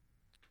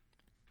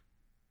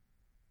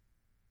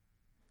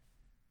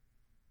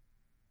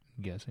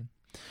 I'm guessing.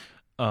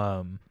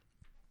 But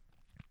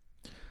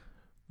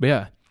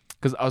yeah,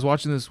 because I was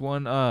watching this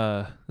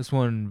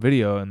one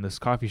video in this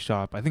coffee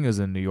shop. I think it was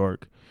in New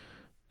York,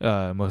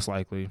 most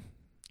likely.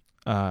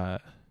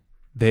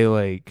 They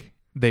like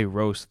they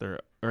roast their,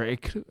 or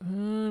it could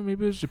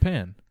maybe it was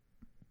Japan.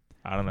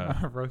 I don't know.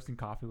 Roasting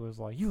coffee was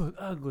like, you look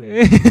ugly.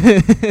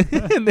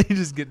 And they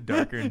just get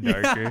darker and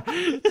darker.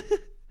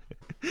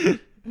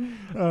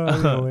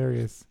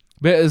 Hilarious.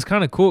 But it was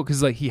kind of cool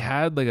because like he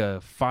had like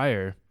a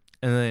fire,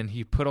 and then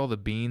he put all the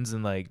beans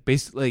in like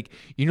basically like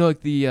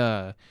like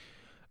the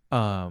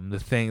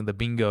thing, the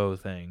bingo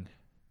thing.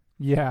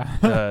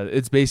 Yeah.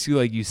 It's basically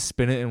like you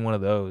spin it in one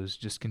of those,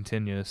 just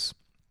continuous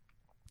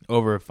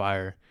over a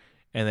fire,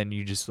 and then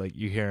you just like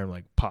you hear them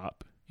like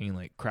pop and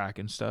like crack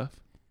and stuff.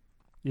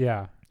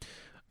 Yeah.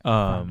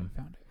 Found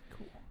it.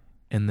 Cool.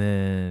 And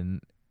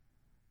then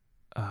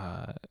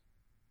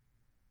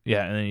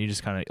yeah, and then you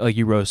just kind of like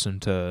you roast them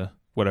to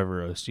whatever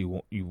roast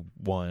you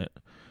want,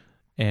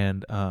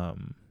 and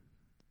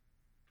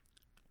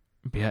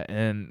yeah,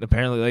 and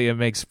apparently like it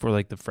makes for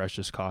like the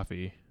freshest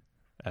coffee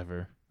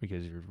ever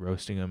because you're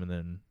roasting them and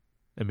then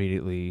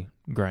immediately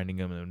grinding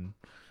them and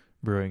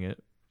brewing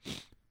it.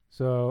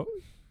 So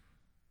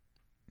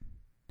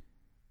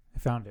I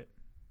found it.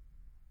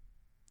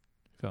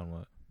 Found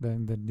what? The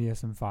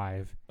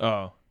DSM-5.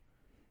 Oh.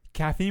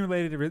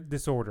 Caffeine-related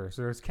disorder.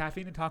 So there's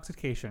caffeine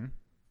intoxication,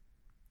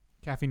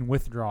 caffeine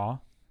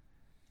withdrawal,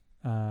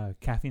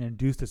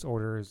 caffeine-induced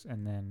disorders,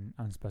 and then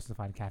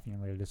unspecified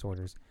caffeine-related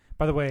disorders.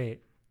 By the way,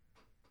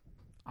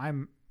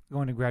 I'm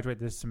going to graduate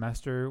this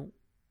next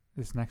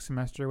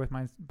semester with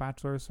my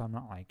bachelor's, so I'm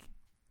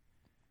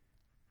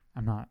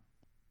not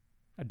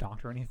a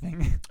doctor or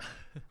anything.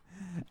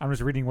 I'm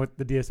just reading what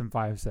the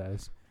DSM-5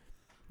 says,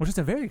 which is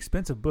a very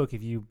expensive book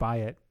if you buy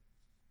it,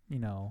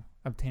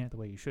 obtain it the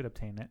way you should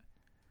obtain it.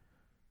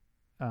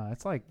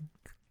 It's like,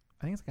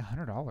 I think it's like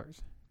 $100.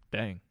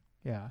 Dang.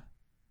 Yeah.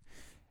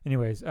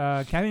 Anyways,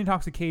 caffeine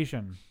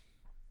intoxication.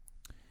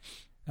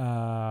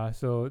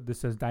 So this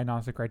says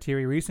diagnostic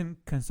criteria: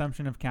 recent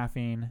consumption of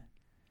caffeine,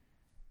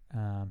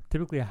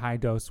 typically a high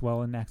dose,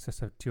 well in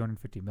excess of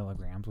 250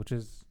 milligrams, which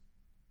is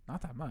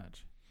not that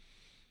much.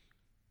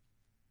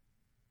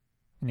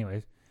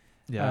 Anyways,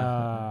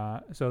 yeah.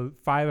 So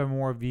 5 or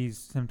more of these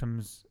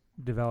symptoms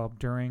develop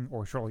during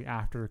or shortly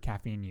after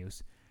caffeine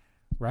use.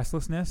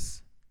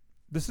 Restlessness.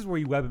 This is where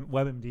you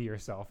WebMD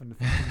yourself and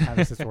have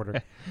this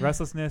disorder.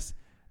 Restlessness,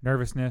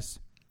 nervousness,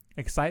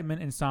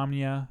 excitement,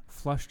 insomnia,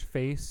 flushed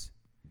face,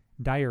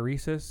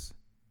 diuresis.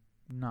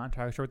 Not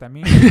entirely sure what that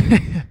means.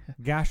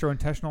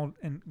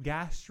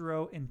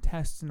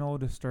 gastrointestinal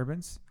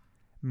disturbance,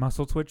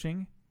 muscle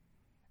twitching,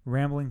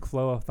 rambling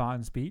flow of thought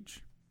and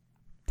speech,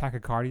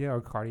 tachycardia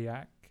or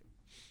cardiac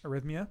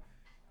arrhythmia,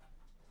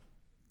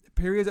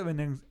 periods of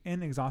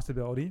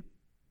inexhaustibility,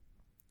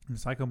 and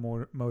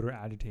psychomotor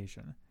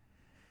agitation.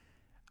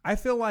 I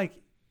feel like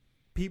most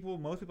people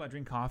that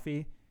drink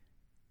coffee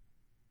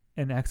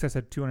in excess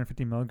of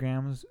 250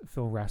 milligrams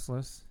feel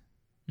restless,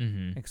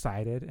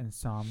 excited,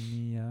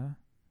 insomnia,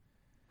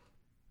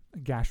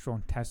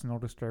 gastrointestinal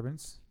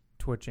disturbance,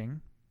 twitching,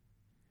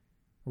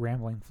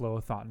 rambling flow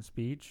of thought and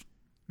speech,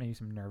 maybe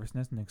some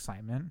nervousness and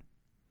excitement.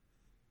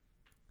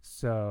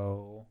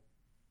 So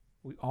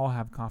we all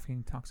have coffee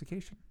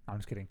intoxication. I'm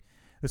just kidding.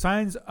 The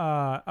signs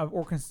of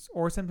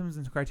or symptoms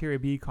in criteria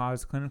B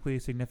cause clinically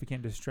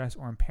significant distress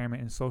or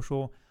impairment in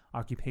social,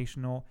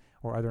 occupational,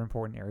 or other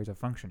important areas of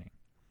functioning.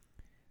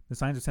 The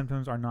signs or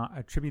symptoms are not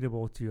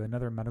attributable to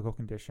another medical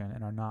condition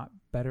and are not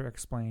better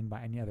explained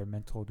by any other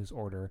mental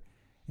disorder,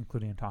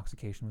 including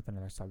intoxication with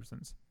another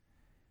substance.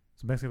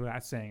 So basically what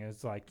that's saying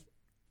is like,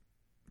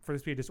 for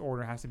this to be a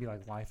disorder, it has to be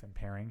like life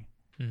impairing.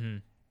 Mm-hmm.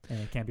 And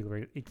it can't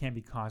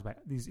be caused by,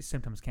 these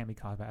symptoms can't be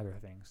caused by other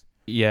things.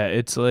 Yeah,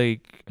 it's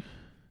like,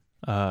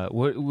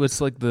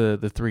 what's like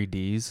the 3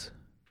 Ds?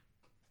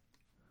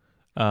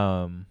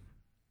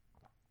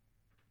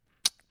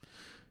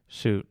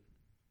 Shoot.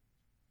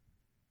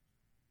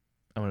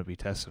 I'm going to be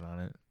tested on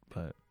it,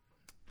 but.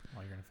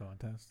 Oh, you're going to fill a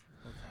test?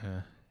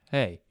 Okay.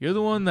 Hey, you're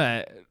the one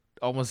that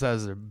almost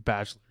has their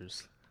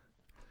bachelor's.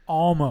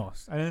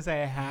 Almost. I didn't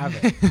say I have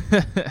it.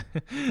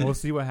 We'll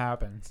see what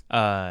happens.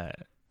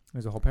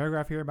 There's a whole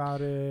paragraph here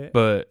about it.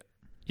 But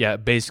yeah,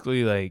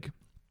 basically like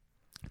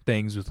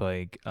things with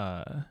like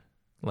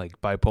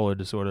bipolar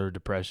disorder,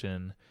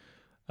 depression,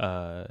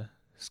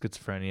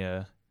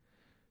 schizophrenia,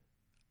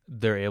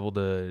 they're able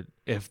to,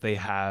 if they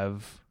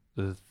have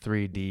the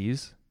 3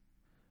 Ds,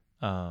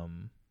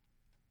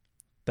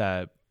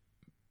 that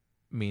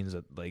means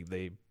that like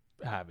they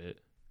have it.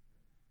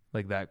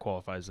 Like that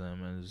qualifies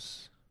them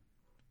as.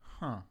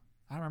 Huh.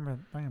 I don't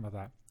remember thinking about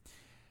that.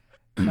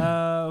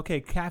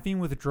 Okay, caffeine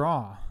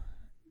withdrawal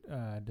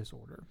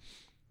disorder.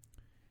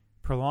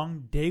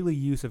 Prolonged daily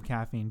use of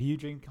caffeine. Do you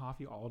drink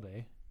coffee all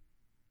day?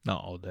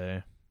 Not all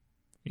day.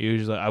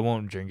 Usually, I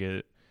won't drink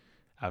it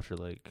after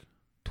like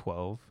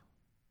 12.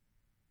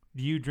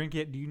 Do you drink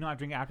it? Do you not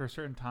drink after a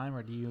certain time,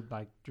 or do you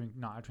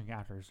not drink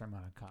after a certain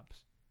amount of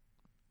cups?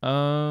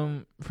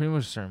 Pretty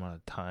much a certain amount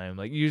of time.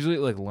 Like usually,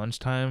 like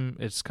lunchtime,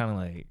 it's kind of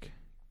like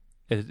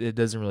it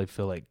doesn't really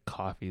feel like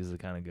coffee is the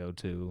kind of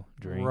go-to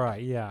drink.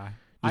 Right? Yeah.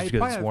 Just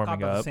because it's warming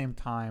up at the same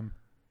time,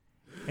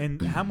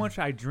 and how much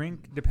I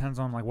drink depends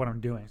on like what I'm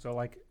doing. So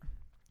like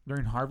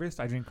during harvest,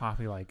 I drink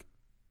coffee like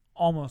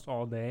almost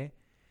all day,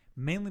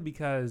 mainly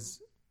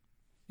because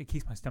it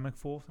keeps my stomach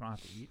full, so I don't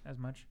have to eat as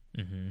much.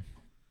 Mm-hmm.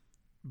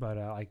 But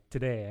like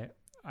today,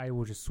 I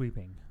was just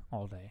sweeping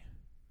all day,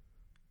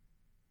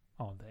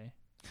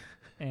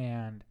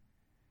 and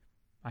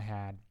I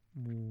had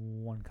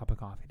 1 cup of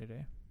coffee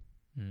today.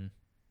 Mm.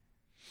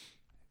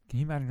 Can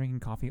you imagine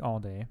drinking coffee all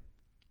day?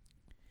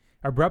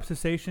 Abrupt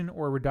cessation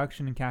or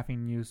reduction in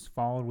caffeine use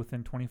followed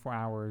within 24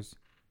 hours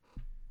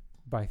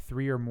by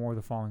 3 or more of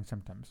the following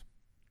symptoms.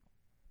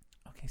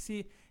 Okay,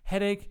 see,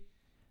 headache,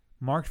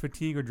 marked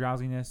fatigue or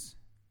drowsiness,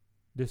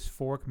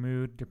 dysphoric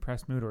mood,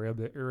 depressed mood, or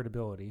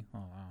irritability. Oh,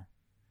 wow.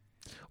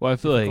 Well, I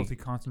feel difficulty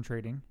like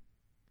concentrating,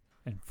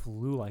 and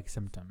flu-like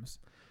symptoms.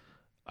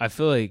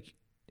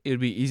 it would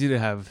be easy to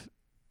have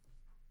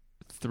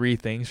 3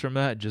 things from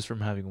that just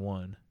from having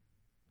one.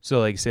 So,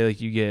 like, say,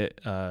 like, you get,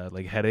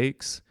 like,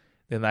 headaches,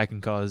 then that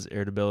can cause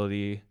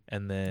irritability,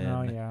 and then...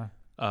 Oh, yeah.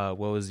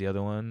 What was the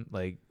other one?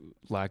 Like,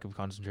 lack of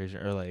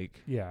concentration, or,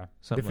 like... Yeah,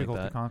 something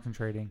difficulty like that.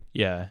 concentrating.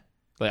 Yeah.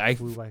 Like,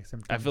 flu-like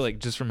symptoms. I feel like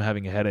just from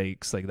having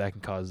headaches, like, that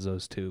can cause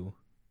those 2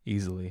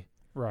 easily.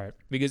 Right.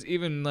 Because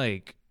even,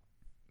 like,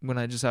 when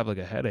I just have, like,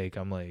 a headache,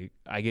 I'm, like...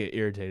 I get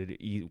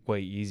irritated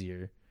way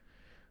easier.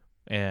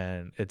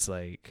 And it's,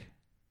 like...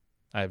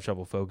 I have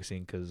trouble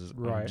focusing because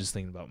I'm just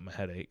thinking about my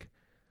headache.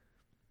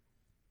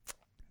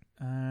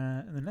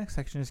 And the next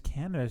section is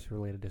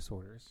cannabis-related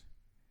disorders.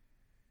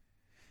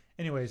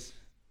 Anyways,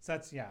 so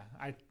that's, yeah.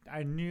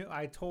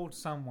 I told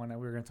someone that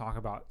we were going to talk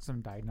about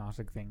some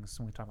diagnostic things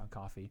when we talk about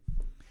coffee.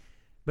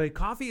 But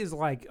coffee is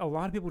like, a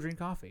lot of people drink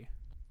coffee.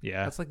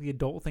 Yeah. That's like the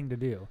adult thing to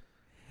do.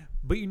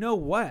 But you know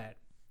what?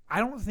 I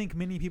don't think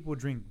many people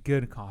drink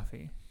good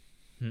coffee.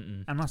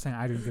 Mm-mm. I'm not saying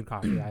I drink good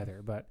coffee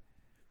either, but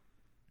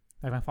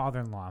like my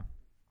father-in-law,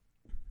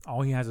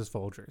 all he has is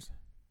Folgers.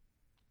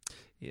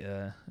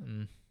 Yeah.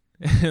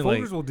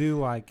 Folgers will do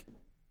like...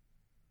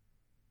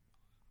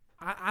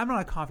 I'm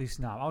not a coffee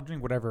snob. I'll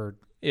drink whatever.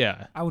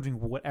 Yeah. I will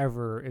drink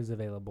whatever is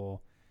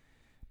available.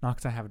 Not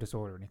because I have a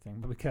disorder or anything,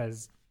 but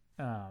because...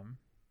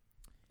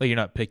 like you're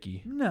not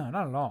picky. No,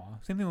 not at all.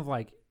 Same thing with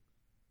like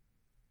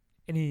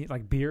any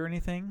like beer or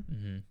anything.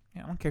 Mm-hmm.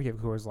 Yeah, I don't care if you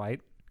have Coors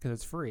Light because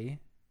it's free.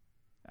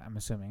 I'm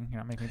assuming you're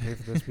not making me pay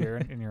for this beer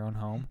in your own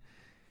home.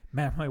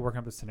 Man, I'm really working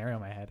up this scenario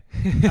in my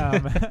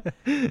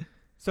head.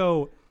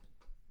 So,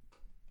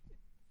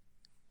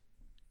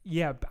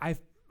 yeah,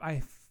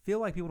 I feel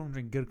like people don't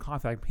drink good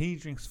coffee. Like he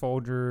drinks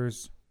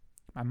Folgers.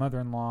 My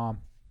mother-in-law,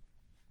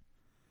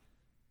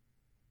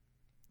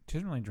 she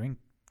doesn't really drink.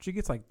 She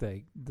gets like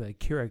the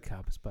Keurig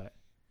cups, but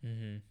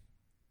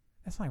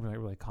that's not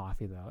really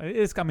coffee though.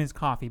 It's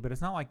coffee, but it's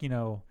not like, you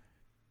know.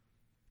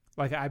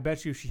 Like I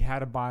bet you if she had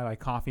to buy like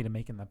coffee to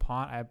make in the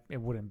pot,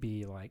 it wouldn't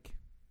be like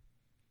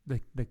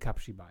the cup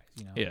she buys.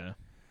 You know.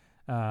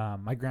 Yeah.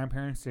 My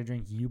grandparents, they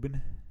drink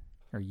Yuban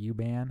or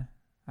Yuban.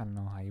 I don't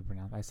know how you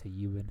pronounce it. I say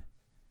Yuban.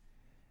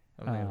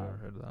 I don't think I've ever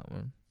heard of that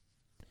one.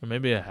 Or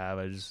maybe I have.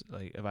 I just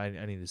like if I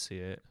need to see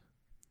it.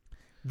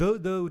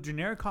 The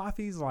generic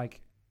coffees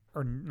like,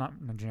 or not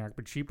generic,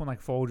 but cheap one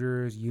like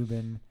Folgers,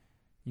 Yuban.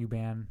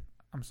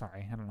 I'm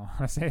sorry, I don't know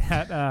how to say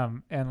that.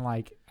 And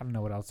like I don't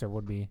know what else there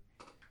would be.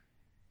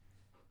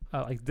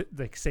 Like the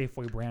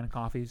Safeway brand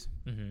coffees.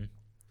 Mm-hmm.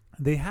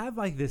 They have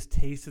like this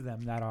taste to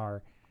them that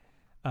are,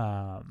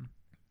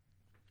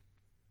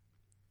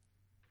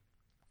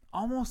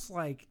 almost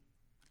like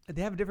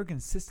they have a different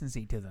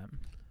consistency to them.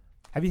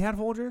 Have you had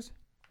Folgers?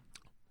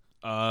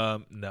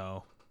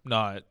 No,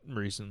 not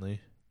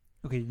recently.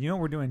 Okay, you know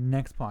what we're doing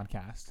next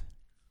podcast?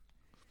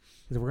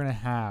 Is we're gonna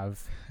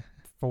have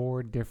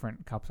 4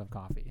 different cups of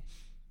coffee,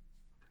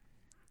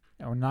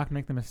 and we're not gonna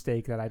make the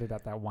mistake that I did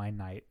at that wine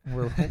night,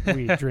 where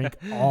we drink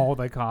all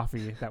the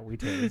coffee that we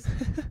taste.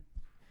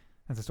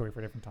 That's a story for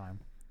a different time.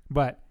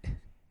 But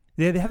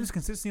they have this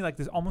consistency, like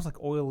this almost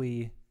like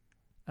oily,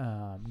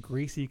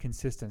 greasy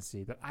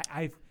consistency that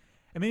I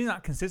mean,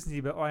 not consistency,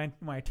 but when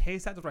I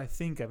taste that, that's what I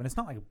think of, and it's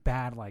not like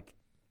bad, like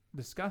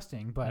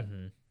disgusting, but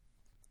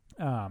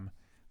I'll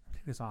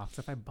take this off.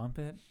 So if I bump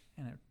it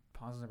and it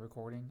pauses the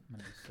recording, I'm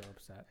gonna be so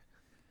upset.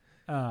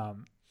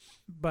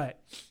 But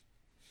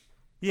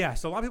yeah,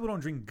 so a lot of people don't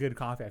drink good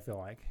coffee. I feel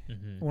like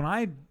when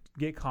I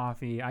get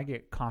coffee, I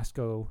get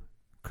Costco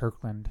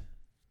Kirkland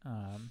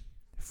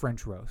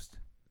French roast,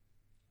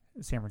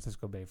 San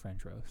Francisco Bay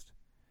French roast,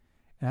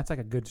 and that's like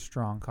a good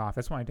strong coffee.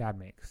 That's what my dad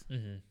makes.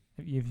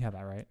 You've had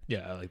that, right?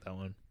 Yeah, I like that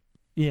one.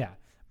 Yeah,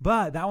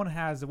 but that one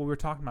has what we were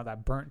talking about,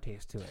 that burnt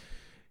taste to it.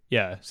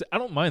 Yeah, so I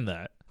don't mind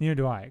that. Neither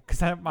do I,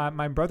 because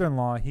my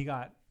brother-in-law, he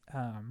got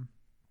I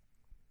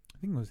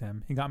think it was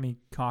him. He got me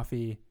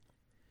coffee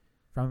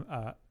from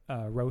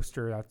a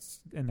roaster that's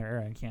in their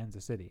area in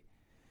Kansas City,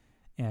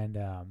 and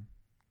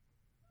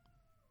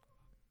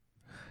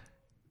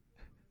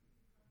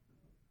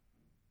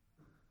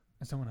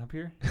is someone up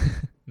here?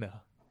 No,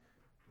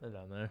 they're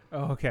down there.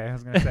 Oh, okay. I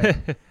was gonna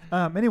say.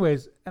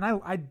 Anyways, and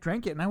I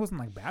drank it, and I wasn't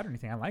like bad or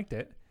anything. I liked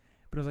it,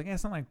 but it was like, yeah,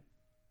 it's not like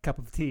a cup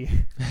of tea.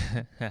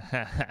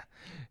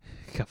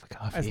 Cup of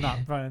coffee. That's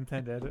not pun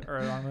intended,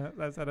 or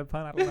that's not a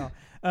pun. I don't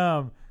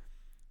know.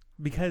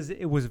 Because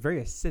it was very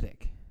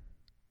acidic.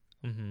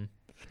 Mm-hmm.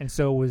 And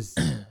so it was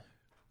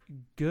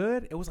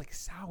good. It was like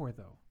sour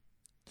though.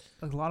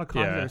 Like a lot of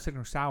coffees that are sitting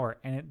are sour,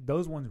 and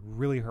those ones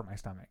really hurt my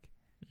stomach.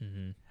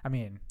 Mm-hmm. I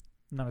mean,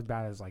 not as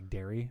bad as like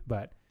dairy,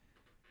 but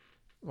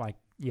like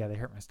they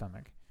hurt my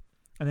stomach,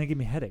 and they give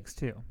me headaches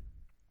too.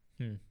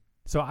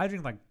 So I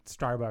drink like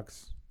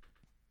Starbucks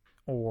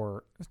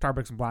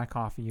and black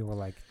coffee, or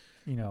like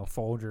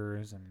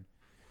Folgers and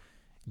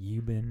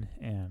Euban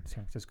and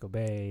San Francisco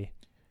Bay.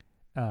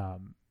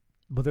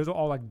 But those are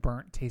all like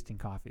burnt tasting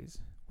coffees,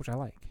 which I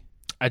like.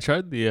 I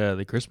tried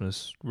the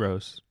Christmas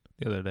roast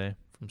the other day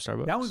from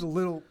Starbucks. That was a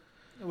little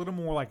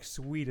more like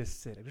sweet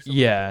acidic.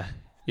 Yeah.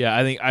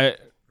 I think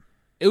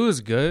it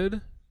was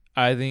good.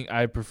 I think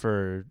it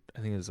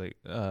was like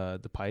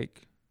the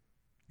Pike.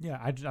 Yeah,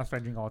 that's what I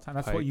drink all the time.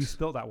 That's what you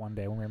spilled that one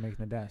day when we were making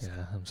the desk.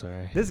 Yeah, I'm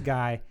sorry. This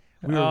guy,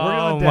 we were working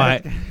on the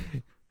desk,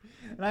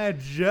 and I had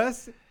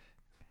just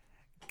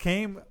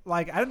came,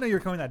 like, I didn't know you were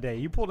coming that day.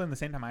 You pulled in the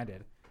same time I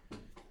did.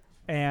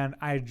 And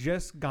I had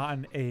just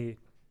gotten I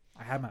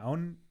had my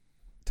own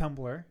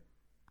tumbler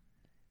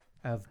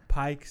of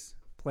Pike's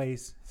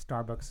Place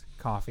Starbucks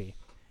coffee.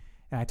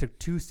 And I took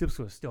 2 sips,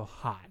 so it was still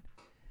hot.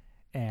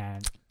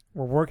 And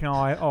we're working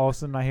all of a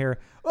sudden I hear,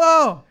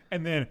 oh!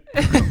 And then,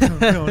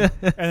 and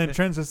then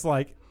Trent's just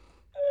like,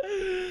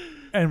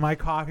 and my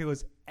coffee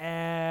was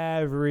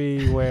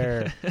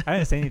everywhere. I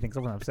didn't say anything because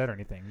I wasn't upset or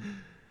anything.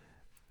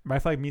 But I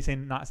feel like me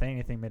not saying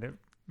anything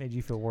made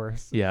you feel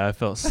worse. Yeah, I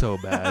felt so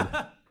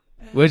bad.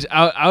 Which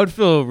I would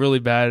feel really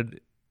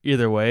bad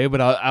either way, but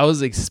I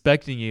was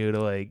expecting you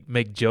to like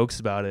make jokes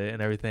about it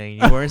and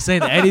everything. You weren't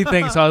saying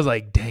anything, so I was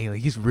like, dang,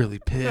 like he's really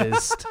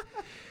pissed.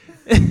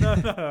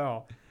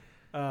 No.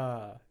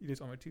 You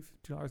just owe me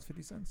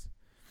 $2.50.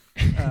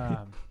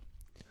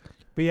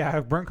 But yeah,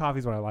 burnt coffee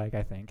is what I like,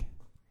 I think.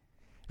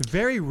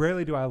 Very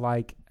rarely do I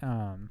like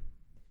have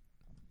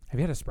you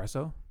had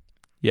espresso?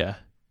 Yeah.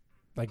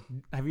 Like,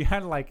 have you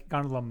had like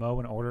gone to Lamo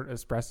and ordered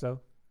espresso?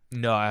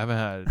 No, I haven't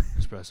had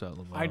espresso at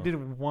Lamo. I did it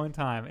one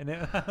time, and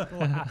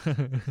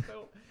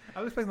so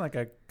I was expecting like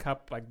a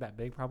cup like that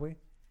big, probably.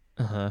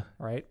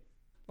 Right,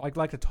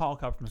 like a tall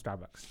cup from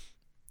Starbucks.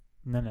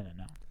 No.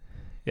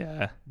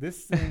 Yeah.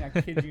 This thing, I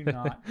kid you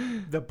not,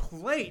 the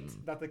plate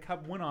that the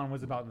cup went on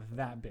was about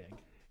that big.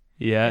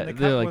 Yeah,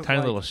 they're like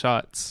tiny little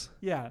shots.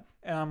 Yeah,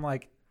 and I'm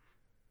like,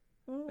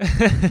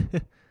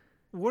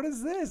 what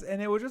is this?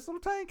 And it was just a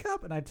little tiny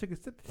cup, and I took a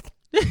sip,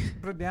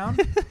 put it down,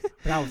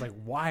 and I was like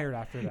wired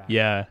after that.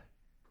 Yeah,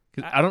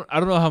 'cause I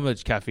don't know how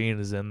much caffeine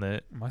is in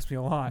it. Must be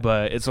a lot,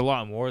 but it's a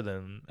lot more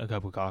than a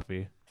cup of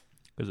coffee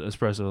because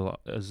espresso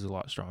is a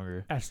lot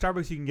stronger. At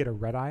Starbucks, you can get a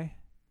red eye,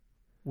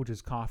 which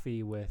is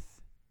coffee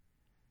with,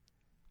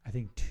 I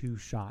think, 2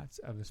 shots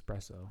of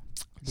espresso.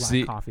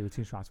 Black coffee with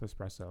 2 shots of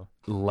espresso.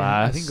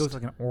 I think it goes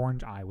like an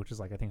orange eye, which is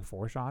like I think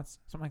 4 shots,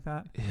 something like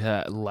that.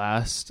 Yeah,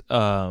 last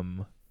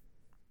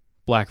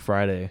Black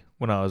Friday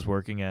when I was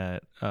working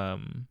at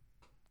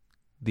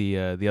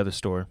the other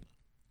store,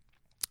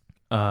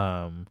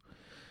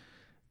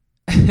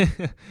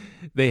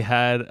 they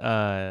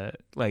had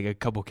like a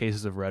couple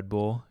cases of Red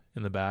Bull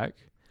in the back.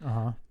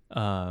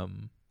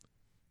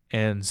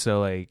 And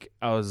so like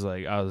I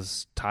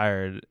was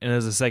tired, and it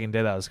was the second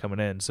day that I was coming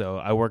in, so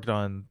I worked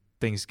on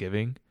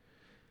Thanksgiving.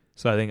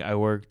 So I think I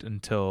worked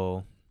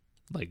until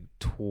like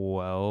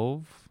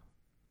 12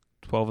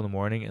 in the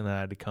morning, and then I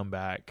had to come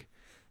back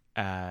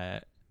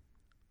at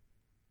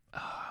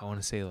I want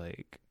to say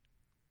like,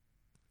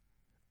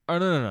 oh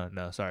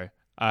no, sorry,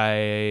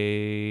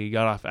 I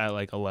got off at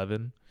like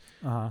 11,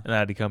 and I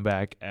had to come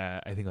back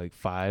at I think like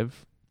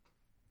 5.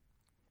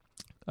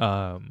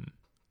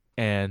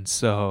 And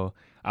so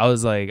I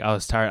was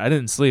tired. I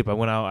didn't sleep. I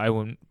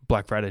went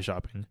Black Friday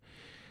shopping,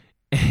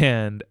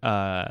 and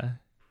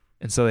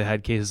so they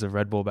had cases of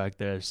Red Bull back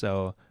there.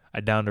 So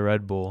I downed a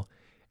Red Bull,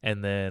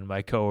 and then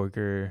my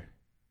coworker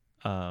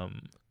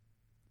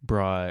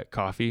brought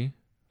coffee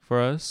for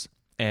us,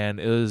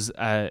 and it was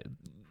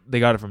they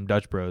got it from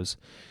Dutch Bros,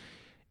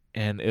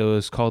 and it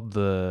was called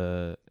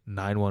the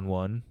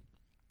 911.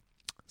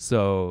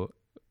 So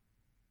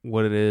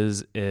what it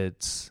is,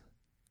 it's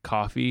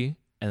coffee,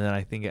 and then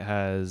I think it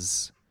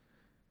has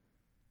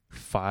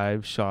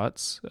 5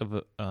 shots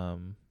of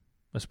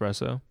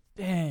espresso.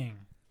 Dang.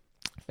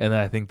 And then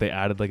I think they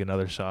added like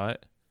another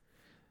shot.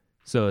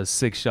 So it's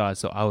 6 shots.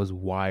 So I was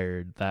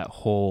wired that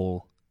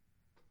whole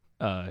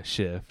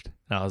shift.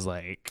 And I was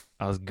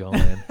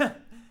going.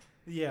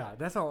 Yeah,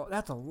 that's a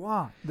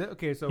lot.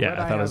 Okay, so yeah, red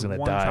I eye thought I was has gonna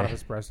 1 die. shot of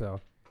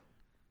espresso.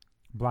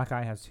 Black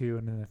eye has 2,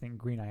 and then I think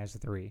green eye has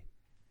 3.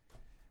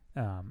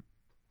 It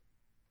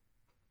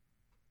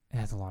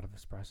has a lot of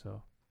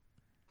espresso.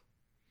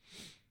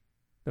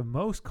 The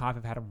most coffee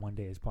I've had in one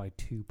day is probably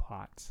 2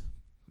 pots.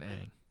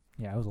 Dang.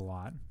 Yeah, it was a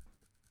lot.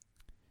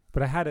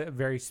 But I had it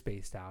very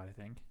spaced out, I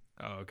think.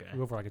 Oh, okay. We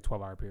go for like a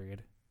 12-hour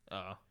period.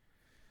 Oh.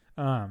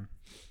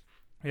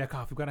 Yeah,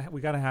 coffee.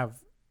 We gotta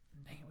have.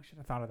 Dang, we should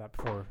have thought of that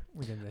before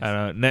we did this. I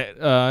don't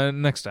know.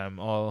 Next time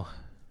I'll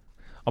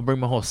bring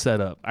my whole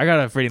setup. I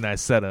got a pretty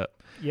nice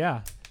setup.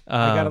 Yeah.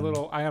 I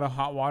got a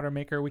hot water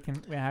maker we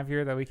have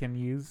here that we can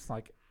use.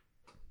 Like,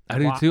 I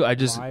do too. I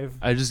just live.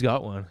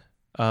 got one.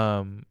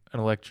 An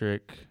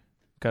electric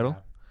kettle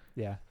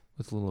Yeah.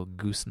 with a little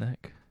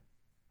gooseneck.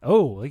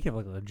 Oh, you have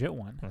like a legit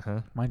one.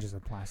 Uh-huh. Mine's just a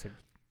plastic.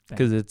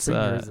 Because it's Bring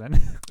yours then.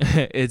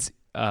 it's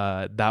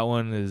that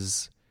one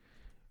is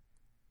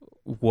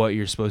what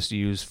you're supposed to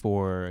use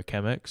for a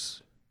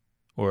Chemex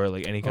or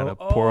like any kind of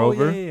pour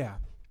over. Yeah.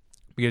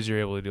 Because you're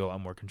able to do a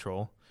lot more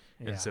control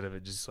Yeah. instead of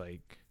it just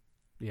like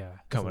Yeah.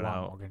 coming a lot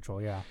out. more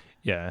control. Yeah.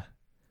 Yeah.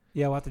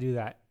 Yeah, we'll have to do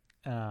that.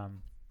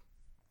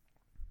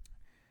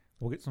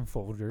 We'll get some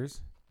Folgers.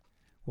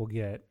 We'll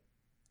get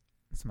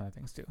some other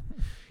things too.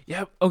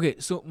 Yeah. Okay.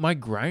 So my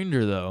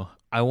grinder though,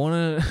 I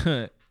want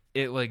to.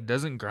 It like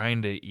doesn't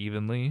grind it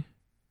evenly.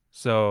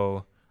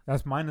 So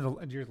That's mine.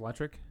 Is yours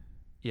electric?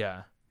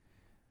 yeah.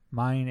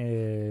 Mine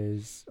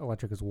is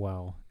electric as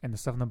well, and the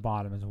stuff on the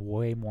bottom is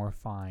way more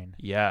fine.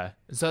 Yeah.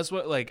 So that's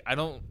what like I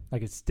don't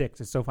Like it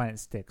sticks. It's so fine it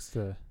sticks.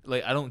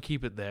 I don't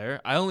keep it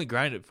there. I only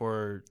grind it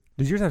for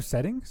Does yours have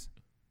settings?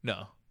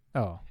 no.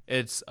 Oh,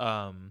 It's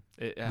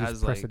it you has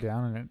just press like it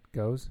down and it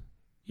goes.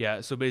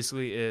 yeah. So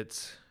basically,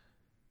 it's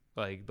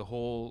like the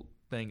whole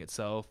thing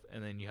itself,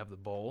 and then you have the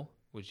bowl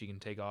which you can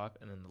take off,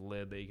 and then the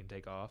lid that you can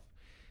take off,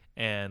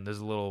 and there's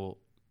a little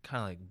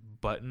kind of like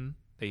button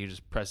that you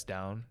just press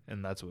down,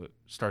 and that's what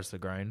starts the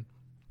grind.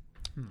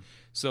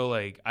 So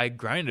like I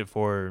grind it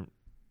for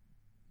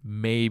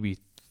maybe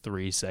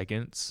 3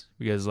 seconds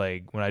because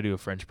like when I do a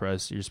French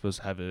press, you're supposed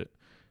to have the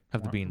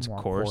beans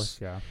More coarse,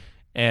 yeah.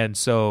 and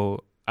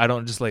so I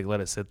don't just like let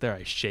it sit there.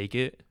 I shake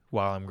it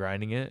while I'm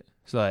grinding it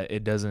so that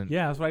it doesn't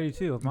Yeah, that's what I do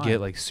too with mine.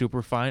 get like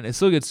super fine. It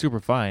still gets super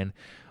fine,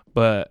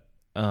 but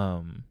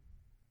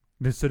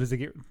So does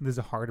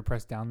it hard to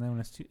press down then when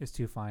it's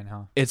too fine,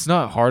 huh? it's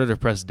not harder to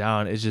press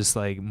down. It's just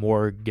like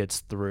more gets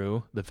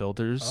through the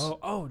filters.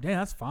 Oh, damn,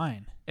 that's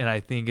fine. And I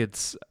think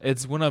it's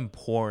when I'm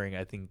pouring,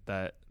 I think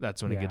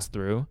that's when it Yeah. gets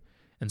through.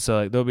 And so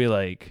like there'll be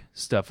like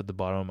stuff at the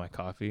bottom of my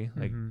coffee,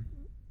 like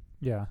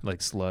Yeah.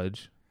 like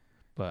sludge.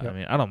 But Yep. I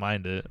mean, I don't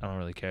mind it. I don't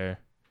really care.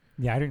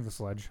 Yeah, I drink the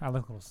sludge. I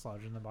like a little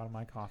sludge in the bottom of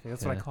my coffee.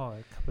 That's what I Yeah. call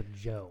it, a cup of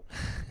Joe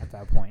at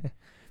that point.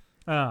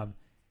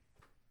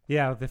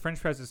 Yeah, the French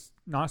press is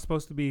not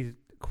supposed to be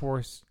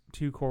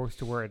too coarse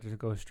to where it just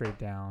goes straight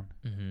down.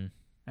 Mm-hmm.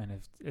 And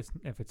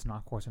if it's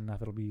not coarse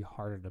enough, it'll be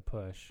harder to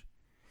push.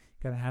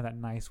 Gotta have that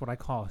nice, what I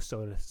call a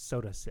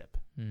soda sip.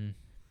 Mm.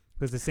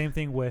 Because the same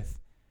thing with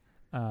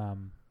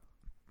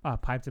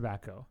pipe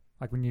tobacco.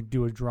 Like when you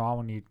do a draw,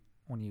 when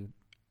you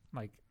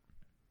like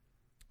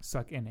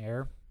suck in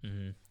air,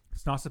 Mm-hmm.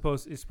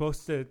 it's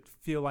supposed to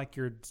feel like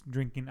you're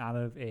drinking out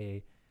of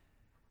a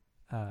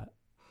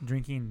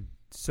drinking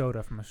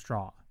soda from a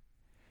straw.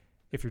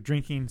 If it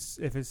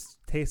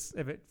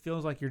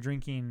feels like you're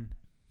drinking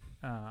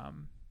a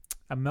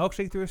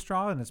milkshake through a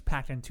straw and it's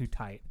packed in too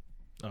tight.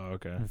 Oh,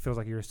 okay. And it feels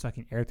like you're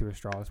sucking air through a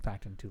straw, it's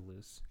packed in too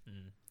loose.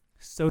 Mm.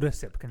 Soda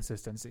sip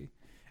consistency.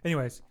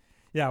 Anyways,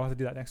 yeah, we'll have to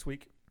do that next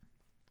week.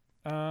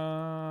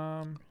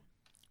 By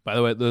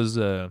the way,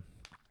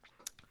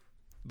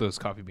 those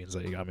coffee beans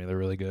that you got me, they're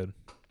really good.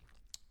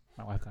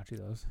 My wife got you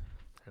those.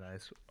 They're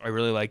nice. I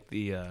really like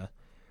the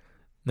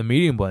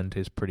medium blend.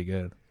 Tastes pretty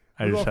good.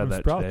 I just had that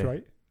Sprouts, today.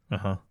 right?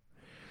 Uh-huh.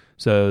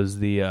 So it was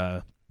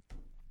the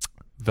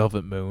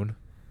Velvet Moon,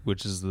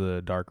 which is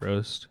the dark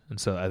roast. And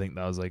so I think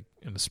that was like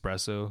an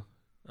espresso.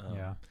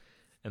 Yeah.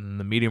 And then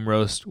the medium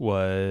roast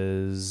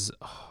was,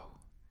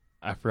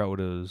 I forgot what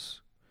it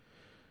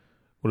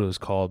was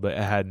called, but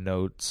it had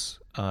notes.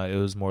 It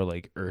was more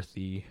like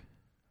earthy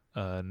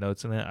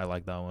notes in it. I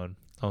like that one.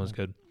 That one was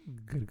good.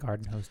 Good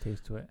garden hose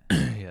taste to it.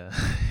 Yeah.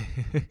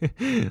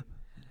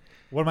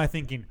 What am I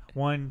thinking?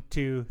 1,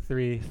 2,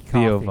 3.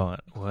 Theo coffee. Vaughn.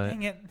 What?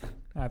 Dang it.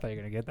 I thought you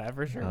were going to get that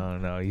for sure. Oh,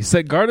 no. You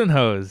said garden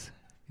hose.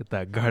 Get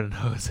that garden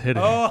hose hit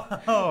it.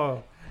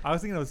 Oh, I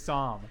was thinking of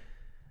Psalm.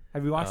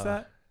 Have you watched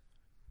that?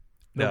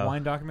 The No.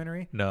 wine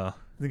documentary? No.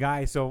 The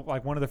guy, so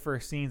like one of the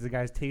first scenes, the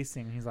guy's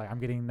tasting. He's like, I'm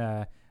getting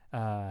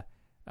a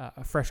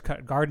fresh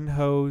cut garden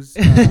hose,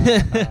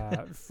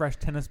 fresh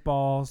tennis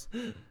balls,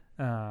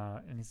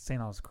 and he's saying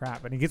all this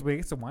crap. And he gets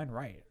the wine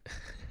right.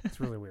 It's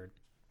really weird.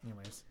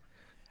 Anyways,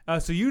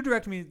 so you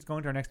direct me,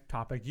 going to our next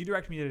topic. You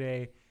direct me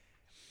today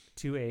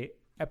to a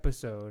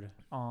episode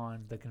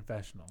on the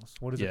Confessionals.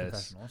 What is the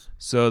Confessionals?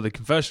 So the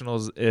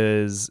Confessionals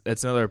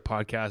it's another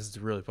podcast. It's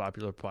a really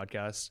popular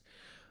podcast.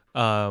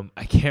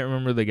 I can't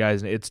remember the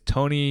guy's name. It's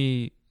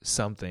Tony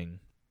something.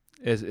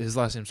 His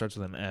last name starts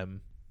with an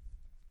M.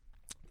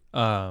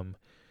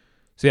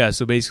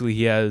 So basically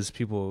he has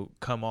people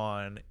come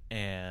on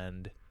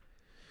and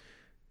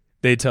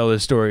they tell their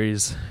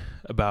stories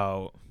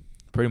about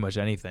pretty much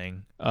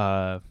anything.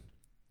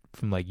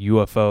 From like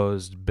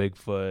UFOs,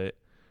 Bigfoot,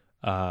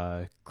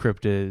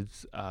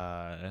 cryptids,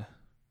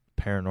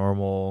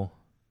 paranormal,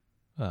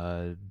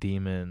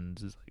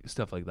 demons,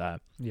 stuff like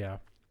that. Yeah.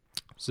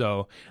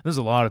 So there's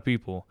a lot of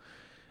people.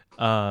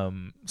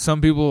 Some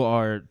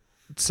people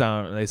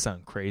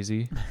sound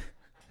crazy.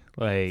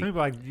 Like, some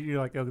people you're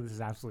like, oh, this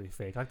is absolutely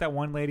fake. Like that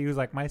one lady who's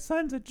like, my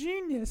son's a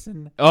genius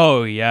and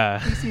oh yeah,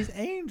 he sees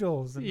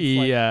angels. And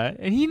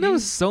and he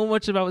knows so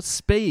much about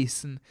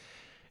space, and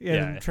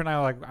And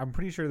Trinidad, like, I'm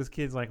pretty sure this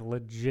kid's like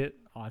legit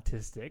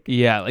autistic.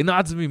 Yeah, like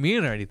not to be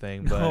mean or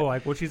anything, but no,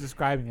 like what she's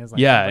describing is like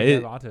he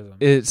has autism.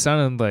 It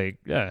sounded like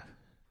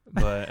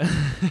but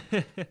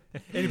and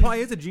he probably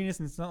is a genius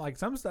in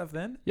some stuff.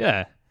 Then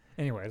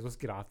Anyways, let's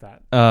get off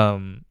that. But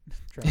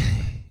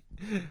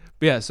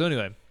yeah. So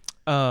anyway,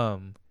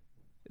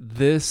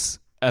 this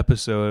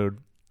episode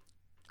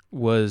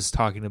was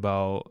talking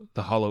about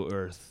the Hollow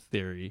Earth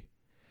theory,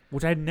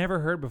 which I'd never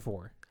heard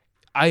before.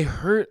 I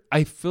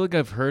feel like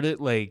I've heard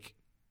it like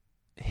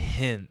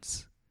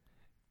hints.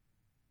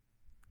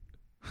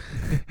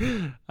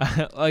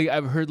 Like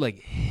I've heard like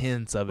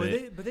hints of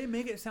it. But they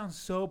make it sound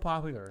so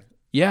popular.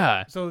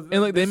 Yeah. And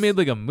like they made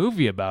like a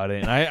movie about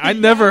it, and I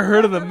never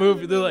heard of the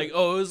movie. They're like,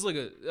 oh, it was like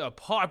a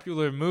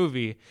popular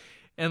movie,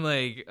 and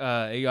like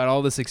it got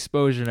all this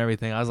exposure and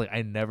everything. I was like,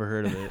 I never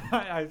heard of it.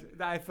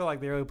 I feel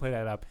like they really played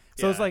that up.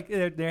 So it's like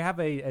they have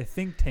a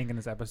think tank in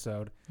this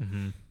episode,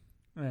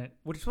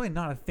 which is really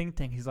not a think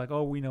tank. He's like,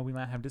 oh, we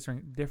might have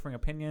differing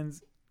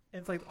opinions. And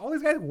it's like all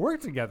these guys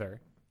work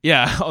together.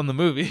 Yeah, on the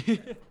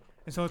movie.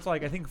 And so it's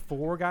like I think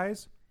 4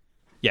 guys.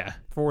 Yeah,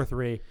 4 or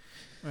 3,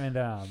 and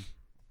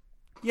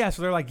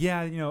so they're like,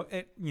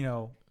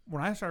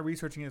 when I started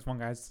researching this, one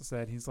guy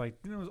said he's like,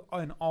 it was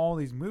in all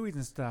these movies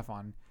and stuff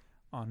on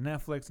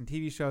Netflix and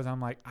TV shows.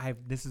 I'm like,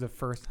 this is the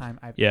first time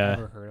I've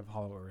ever heard of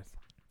Hollow Earth.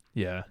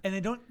 Yeah, and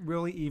they don't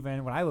really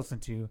even when I listen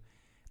to,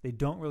 they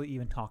don't really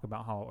even talk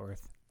about Hollow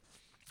Earth.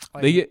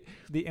 Like, they get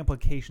the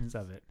implications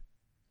of it.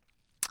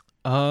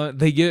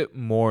 They get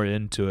more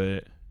into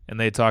it, and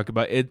they talk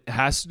about it.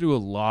 Has to do a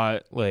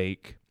lot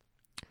like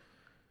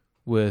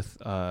with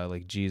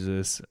like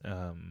Jesus,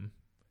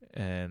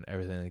 and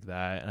everything like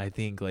that. And I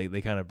think like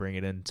they kind of bring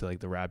it into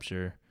like the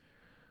rapture.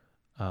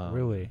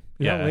 Really?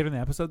 Is that later in the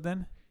episode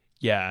then?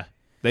 Yeah.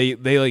 They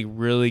like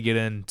really get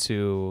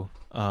into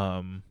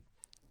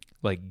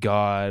like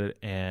God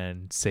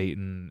and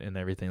Satan and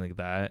everything like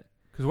that.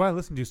 Because what I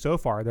listened to so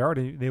far,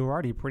 they were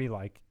already pretty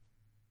like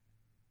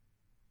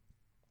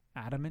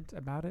adamant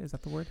about it. Is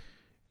that the word?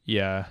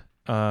 Yeah.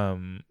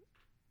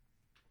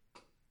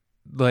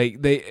 Like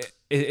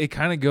it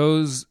kind of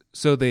goes,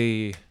 so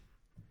they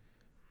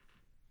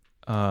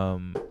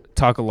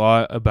talk a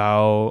lot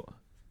about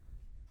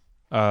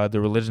the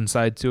religion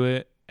side to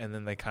it, and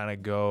then they kind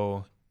of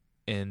go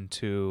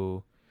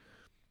into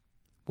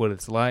what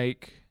it's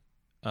like,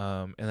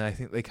 and I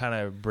think they kind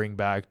of bring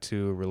back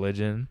to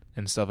religion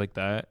and stuff like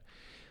that.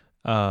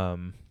 But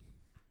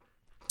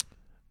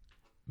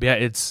yeah,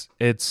 it's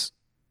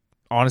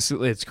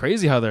honestly, it's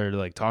crazy how they're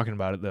like talking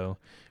about it though,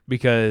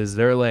 because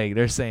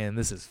they're saying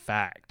this is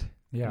fact.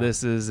 Yeah.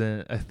 This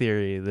isn't a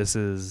theory. This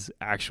is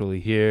actually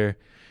here.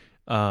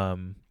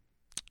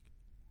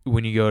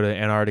 When you go to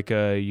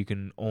Antarctica, you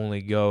can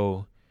only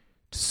go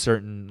to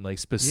certain like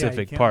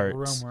specific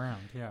parts. Roam around.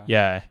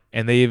 Yeah,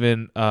 and they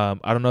even I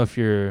don't know if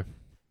you're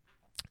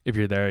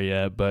there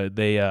yet, but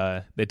they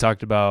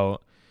talked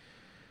about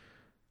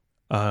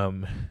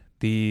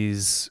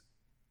these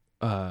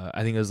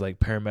I think it was like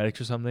paramedics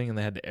or something, and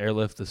they had to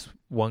airlift this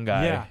one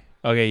guy. Yeah.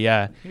 Okay.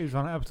 Yeah. He was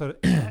on an episode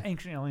of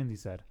Ancient Aliens. He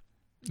said.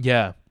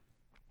 Yeah.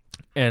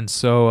 And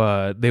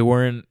so they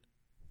weren't.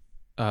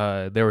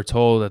 They were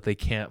told that they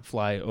can't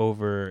fly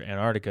over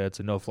Antarctica. It's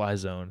a no-fly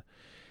zone,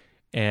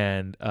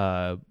 and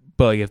but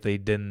like if they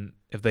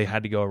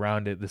had to go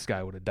around it, this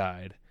guy would have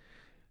died.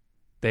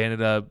 They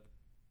ended up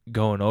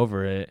going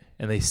over it,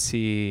 and they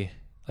see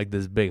like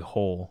this big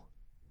hole.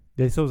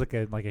 They saw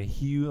like a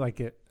huge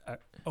a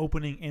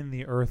opening in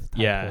the earth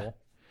type hole.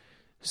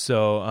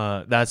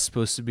 So that's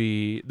supposed to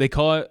be. They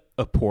call it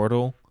a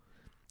portal,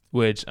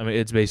 which I mean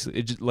it's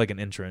just like an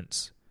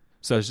entrance.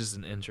 So it's just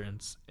an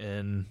entrance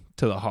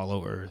into the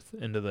hollow earth,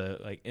 into the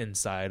like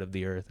inside of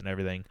the earth and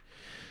everything.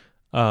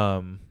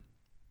 And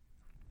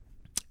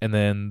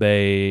then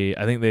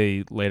I think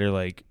they later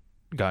like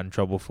got in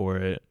trouble for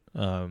it.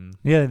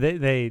 Yeah,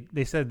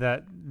 they said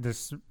that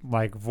this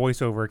like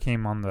voiceover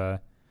came on the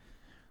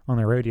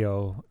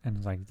radio and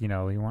was like,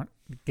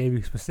 gave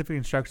you specific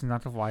instructions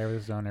not to fly over the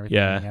zone and everything.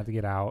 Yeah. And you had to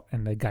get out,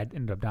 and the guy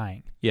ended up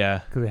dying.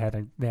 Yeah. Because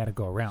they had to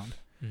go around.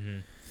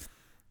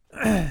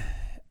 Mm-hmm.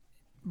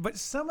 But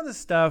some of the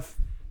stuff,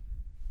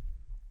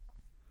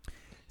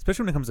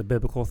 especially when it comes to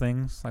biblical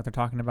things like they're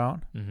talking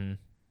about, I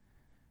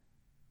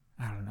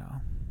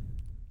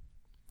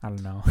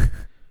don't know.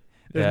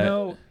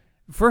 There's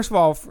first of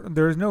all,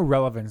 there's no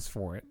relevance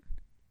for it.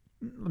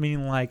 I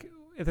mean, like,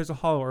 if there's a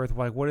hollow earth,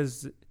 like, what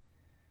is,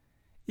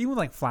 even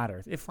like flat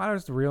earth, if flat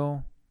earth's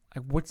real,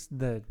 like, what's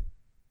the,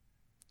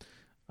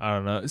 I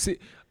don't know. See,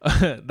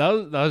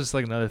 that was just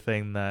like another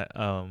thing that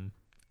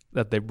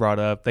that they brought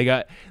up. They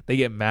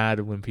get mad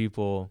when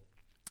people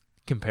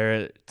compare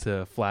it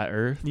to flat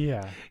earth.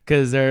 Yeah.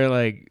 Because they're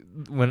like,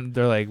 when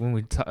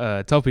we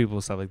tell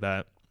people stuff like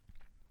that,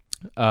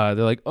 they're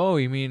like, oh,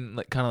 you mean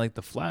like kind of like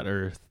the flat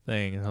earth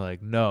thing? And they're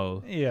like,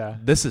 no. Yeah.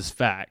 This is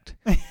fact.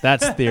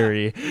 That's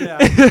theory. Yeah.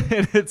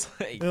 And it's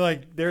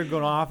like they're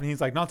going off, and he's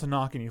like, not to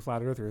knock any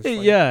flat earthers.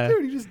 Like, yeah.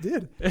 Dude, he just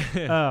did.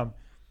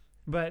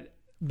 But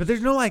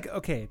there's no like,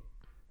 okay,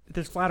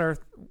 there's flat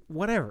earth,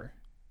 whatever.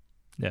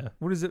 Yeah.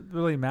 What does it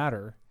really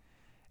matter?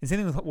 And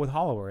same thing with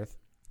Hollow Earth.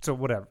 So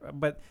whatever.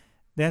 But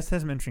that's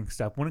some interesting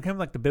stuff. When it comes to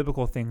like the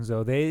biblical things,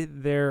 though,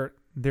 their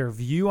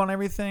view on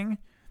everything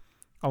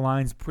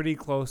aligns pretty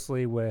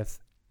closely with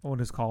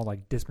what is called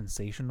like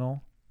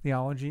dispensational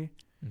theology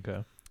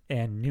Okay.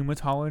 and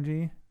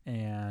pneumatology.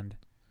 And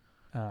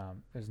I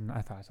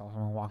thought I saw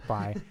someone walk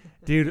by.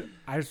 Dude,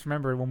 I just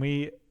remember when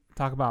we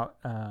talk about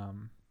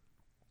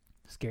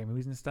scary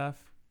movies and stuff,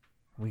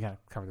 we got to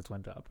cover this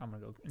window up. I'm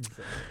going to go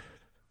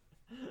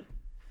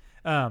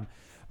insane.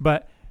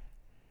 But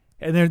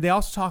and they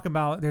also talk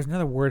about, there's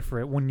another word for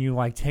it, when you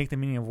like take the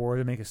meaning of a word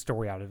and make a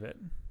story out of it.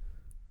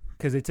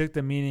 Because they took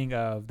the meaning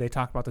of, they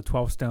talk about the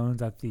 12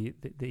 stones at the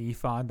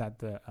ephod that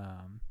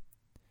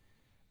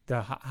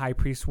the high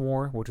priest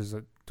wore, which is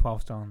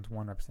 12 stones,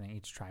 one representing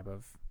each tribe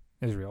of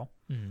Israel.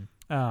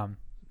 Mm-hmm.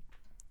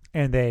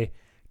 And they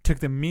took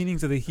the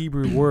meanings of the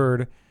Hebrew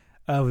word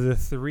of the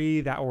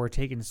three that were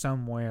taken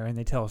somewhere, and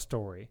they tell a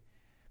story.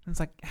 And it's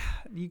like,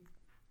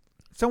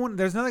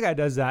 there's another guy that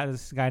does that,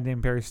 this guy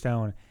named Barry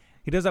Stone.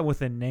 He does that with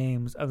the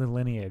names of the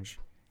lineage,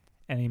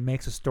 and he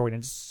makes a story.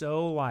 And it's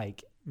so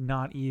like,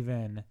 not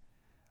even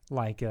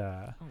like,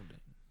 Oh,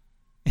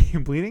 you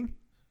bleeding?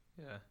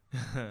 yeah.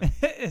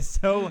 It's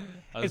so,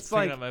 I was it's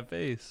like, on my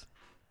face.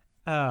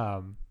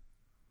 I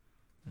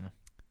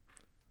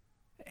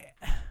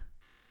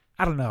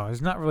don't know.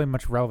 There's not really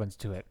much relevance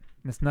to it.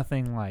 It's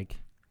nothing like.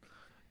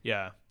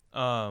 Yeah.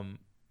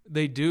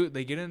 They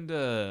get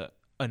into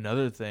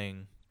another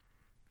thing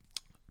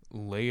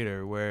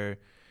later where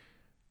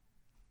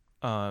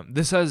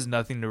this has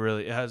nothing to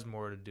really, it has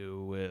more to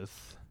do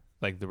with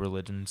like the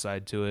religion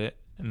side to it,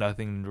 and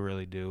nothing to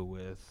really do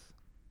with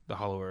the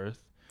Hollow Earth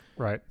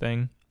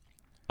thing.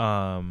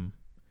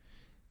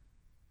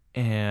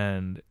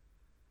 And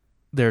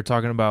they're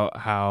talking about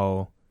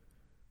how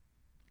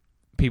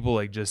people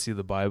like just see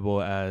the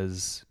Bible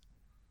as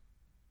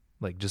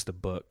like just a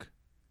book.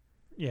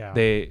 Yeah.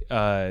 They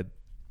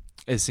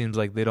it seems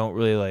like they don't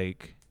really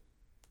like,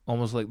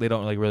 almost like they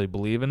don't like really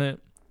believe in it.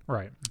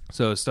 Right.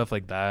 So stuff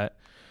like that.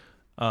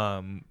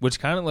 Which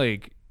kind of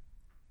like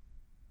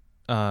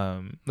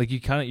you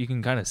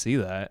can kind of see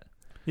that.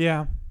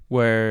 Yeah.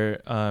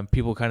 Where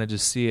people kind of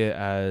just see it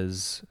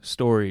as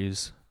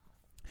stories.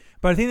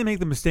 But I think they make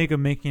the mistake of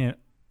making it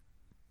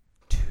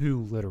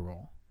too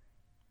literal.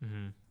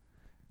 Mm-hmm.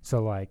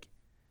 So like,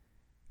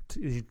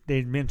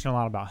 they mention a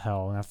lot about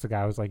hell, and that's the guy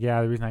who was like, yeah,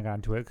 the reason I got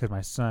into it because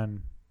my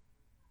son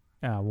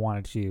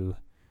wanted to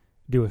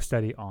do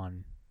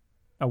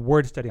a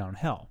word study on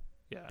hell.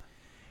 Yeah.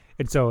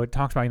 And so it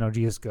talks about,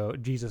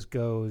 Jesus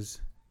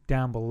goes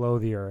down below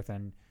the earth,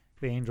 and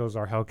the angels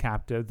are held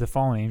captive. The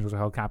fallen angels are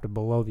held captive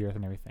below the earth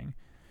and everything.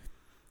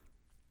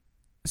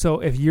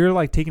 So if you're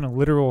like taking a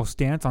literal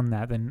stance on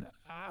that, then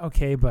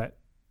okay, but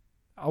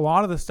a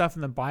lot of the stuff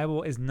in the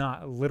Bible is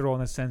not literal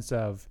in the sense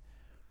of.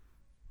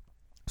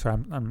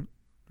 Sorry, I'm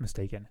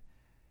mistaken.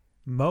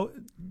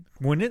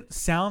 When it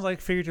sounds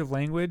like figurative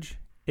language,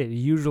 it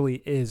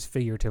usually is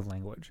figurative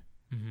language.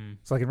 Mm-hmm.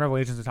 So like in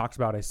Revelations, it talks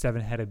about a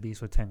 7-headed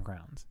beast with 10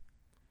 crowns.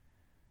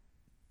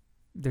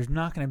 There's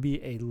not going to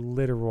be a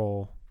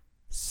literal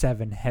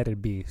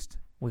 7-headed beast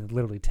with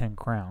literally 10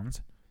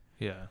 crowns.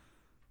 Yeah.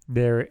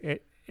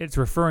 It's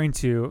referring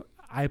to,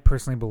 I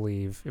personally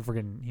believe, if we're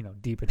getting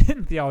deep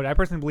in theology, I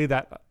personally believe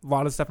that a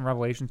lot of stuff in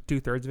Revelations,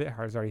 2/3 of it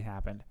has already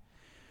happened.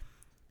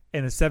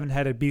 And the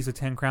 7-headed beast with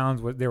 10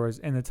 crowns, there was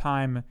in the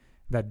time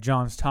that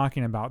John's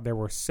talking about, there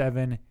were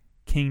 7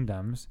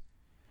 kingdoms,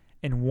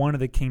 and one of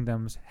the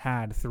kingdoms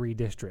had 3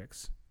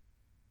 districts.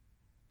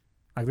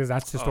 Like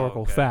that's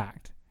historical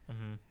fact.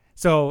 Mm-hmm.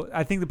 So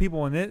I think the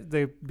people in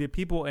the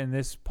people in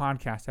this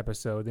podcast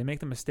episode, they make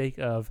the mistake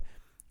of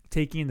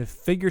taking the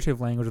figurative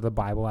language of the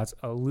Bible that's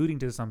alluding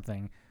to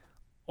something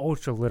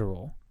ultra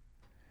literal,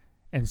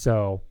 and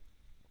so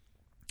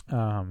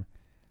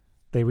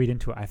they read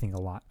into it, I think, a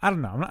lot. I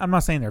don't know. I'm not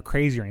saying they're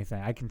crazy or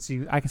anything. I can see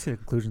the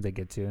conclusions they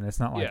get to, and it's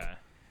not like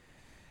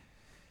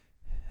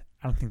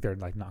I don't think they're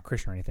like not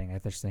Christian or anything. I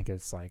just think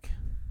it's like,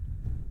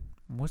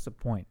 what's the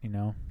point?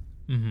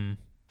 Mm-hmm.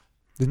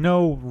 There's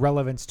no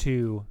relevance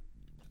to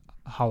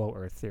Hollow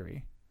Earth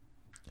theory.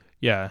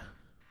 Yeah.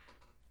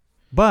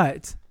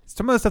 But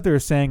some of the stuff they were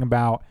saying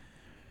about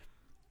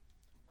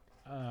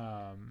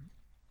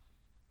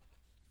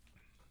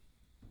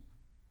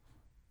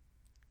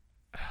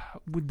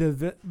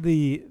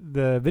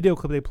the video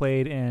clip they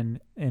played in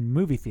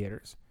movie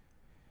theaters.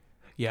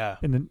 Yeah.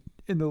 In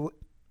the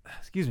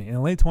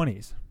late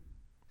 20s.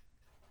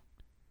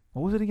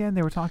 What was it again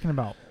they were talking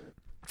about?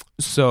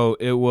 So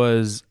it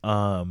was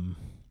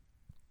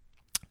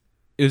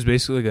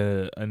basically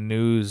like a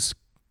news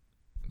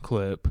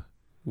clip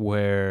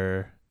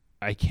where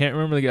I can't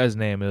remember the guy's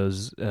name. It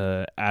was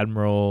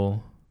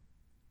Admiral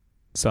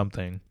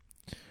something.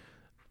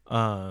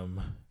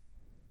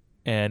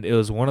 And it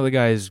was one of the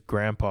guy's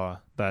grandpa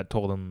that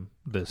told him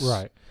this.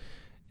 Right.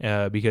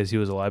 Because he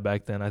was alive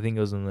back then. I think it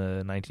was in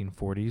the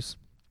 1940s.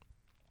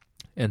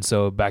 And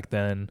so back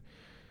then,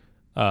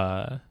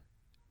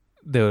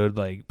 they would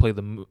like play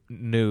the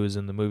news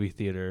in the movie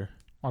theater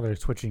While they're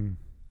switching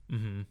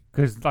Mm-hmm.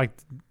 Because like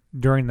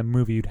during the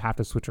movie, you'd have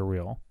to switch a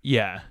reel.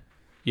 Yeah.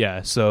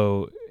 Yeah.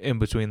 So in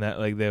between that,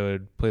 like they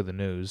would play the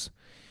news.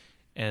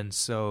 And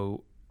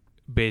so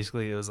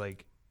basically it was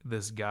like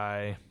this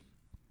guy,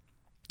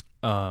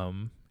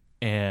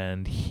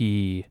 and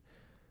he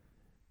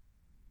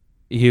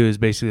was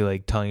basically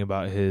like telling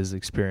about his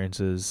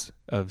experiences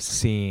of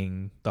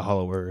seeing the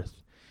Hollow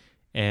Earth.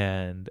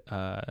 And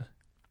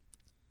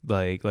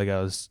like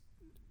I was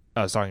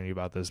talking to you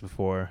about this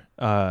before.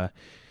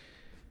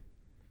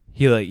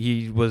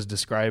 He was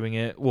describing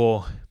it.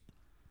 Well,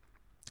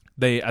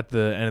 they at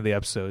the end of the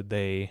episode,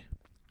 I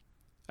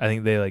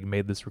think they like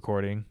made this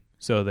recording.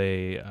 So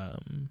they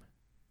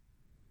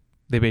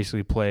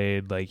basically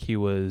played like he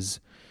was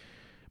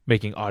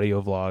making audio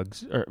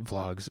logs,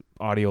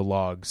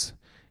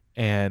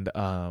 and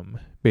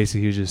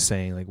basically he was just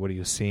saying like what he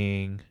was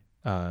seeing,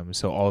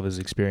 so all of his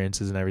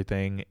experiences and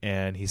everything.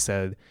 And he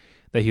said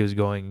that he was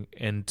going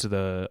into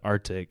the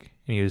Arctic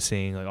and he was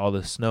seeing like all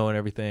the snow and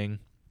everything,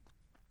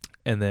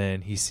 and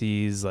then he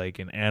sees like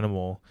an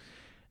animal,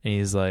 and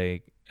he's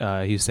like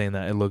he was saying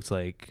that it looked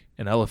like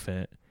an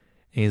elephant,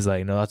 and he's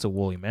like, no, that's a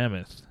woolly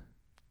mammoth.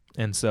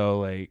 And so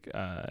like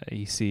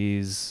he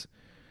sees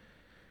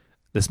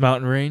this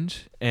mountain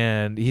range,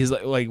 and he's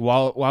like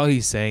while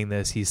he's saying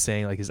this, he's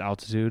saying like his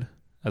altitude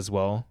as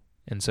well.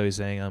 And so he's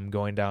saying, I'm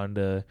going down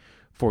to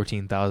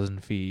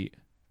 14,000 feet,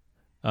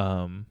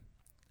 and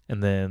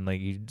then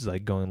like he's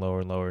like going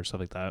lower and lower,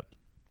 stuff like that.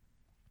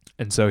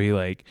 And so he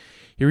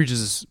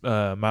reaches this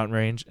mountain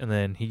range, and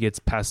then he gets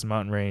past the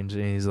mountain range,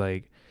 and he's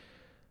like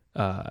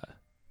and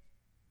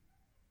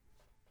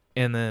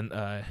then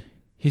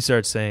he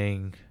starts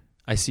saying,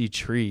 I see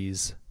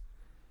trees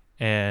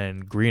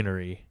and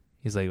greenery.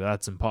 He's like,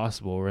 that's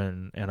impossible. We're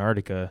in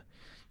Antarctica.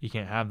 You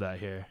can't have that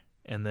here.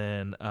 And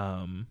then,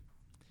 sorry,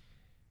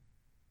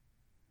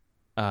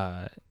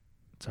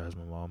 that's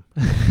my mom.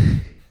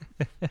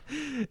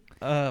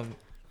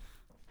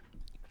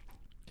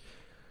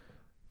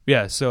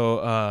 Yeah.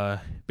 So,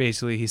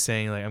 basically he's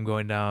saying like, I'm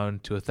going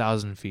down to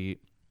 1,000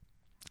 feet.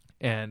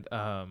 And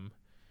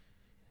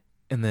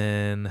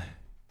then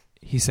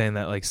he's saying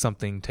that like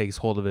something takes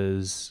hold of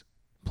his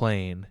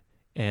plane,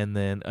 and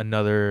then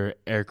another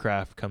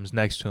aircraft comes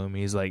next to him.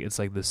 He's like, it's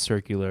like this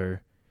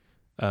circular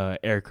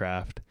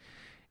aircraft,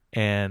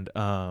 and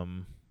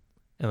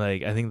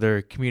like I think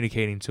they're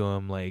communicating to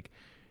him like,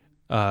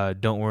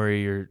 don't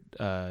worry,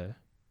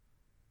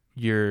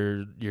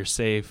 you're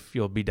safe,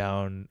 you'll be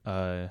down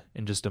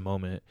in just a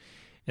moment.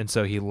 And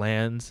so he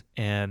lands,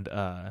 and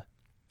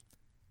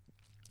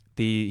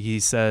he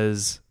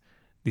says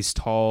these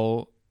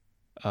tall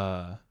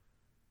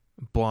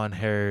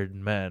blonde-haired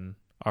men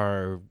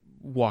are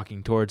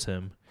walking towards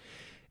him.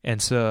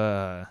 And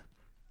so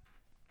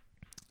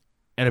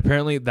and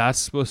apparently that's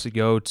supposed to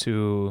go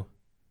to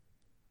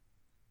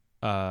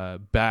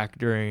back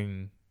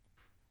during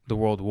the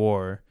World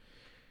War.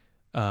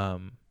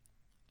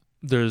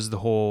 There's the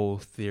whole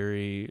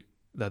theory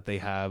that they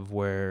have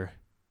where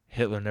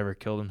Hitler never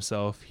killed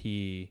himself.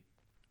 He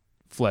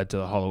fled to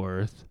the Hollow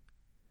Earth.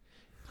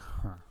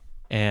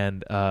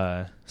 And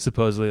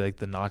supposedly like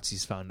the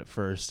Nazis found it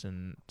first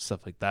and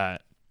stuff like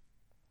that.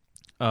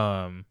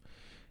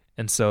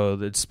 And so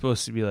it's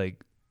supposed to be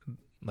like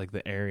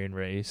the Aryan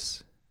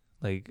race,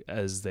 like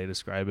as they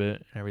describe it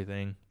and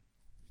everything.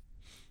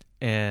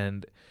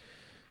 And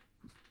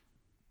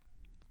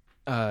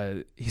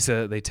he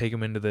said they take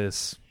him into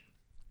this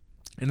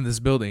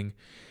building,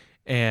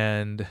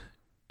 and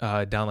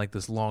down like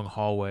this long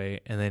hallway,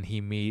 and then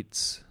he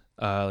meets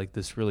like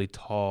this really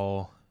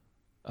tall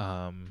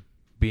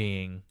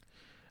being.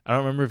 I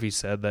don't remember if he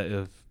said that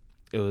if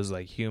it was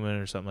like human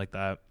or something like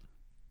that,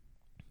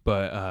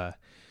 but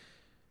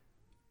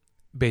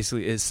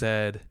basically it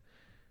said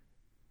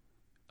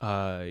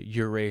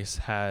your race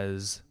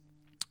has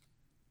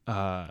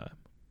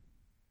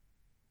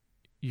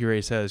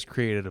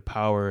created a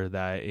power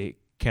that it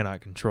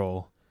cannot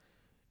control,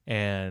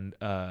 and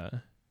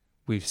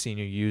we've seen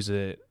you use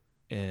it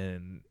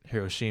in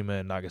Hiroshima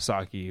and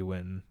Nagasaki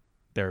when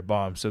there were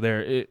bombs. So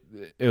it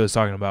was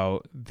talking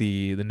about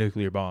the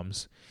nuclear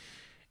bombs,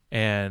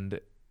 and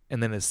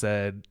then it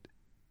said,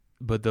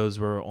 but those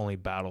were only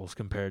battles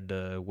compared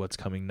to what's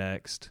coming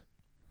next.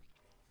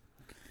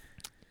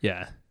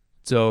 Yeah.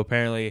 So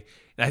apparently,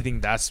 I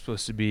think that's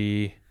supposed to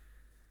be,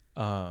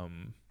 like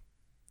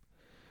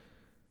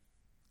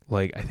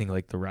I think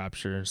like the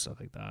rapture and stuff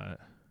like that,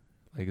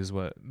 like is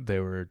what they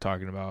were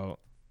talking about.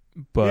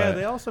 But yeah,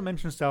 they also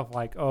mentioned stuff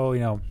like,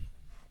 oh,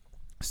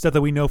 stuff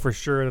that we know for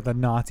sure that the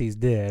Nazis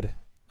did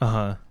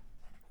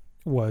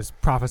was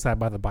prophesied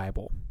by the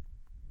Bible,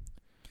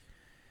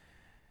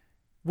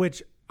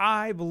 which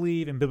I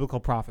believe in biblical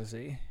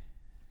prophecy,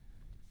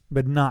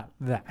 but not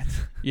that.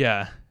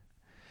 Yeah.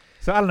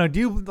 So I don't know. Do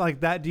you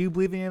like that? Do you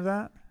believe any of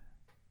that?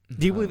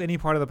 Do you believe any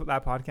part of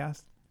that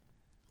podcast?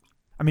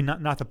 I mean,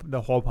 not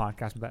the whole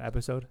podcast, but that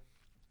episode.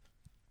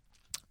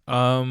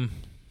 I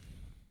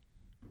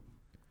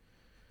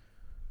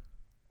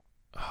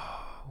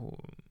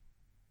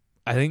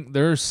think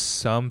there are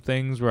some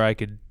things where I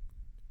could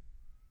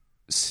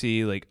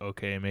see like,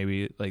 okay,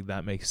 maybe like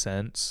that makes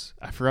sense.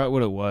 I forgot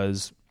what it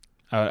was.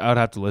 I would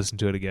have to listen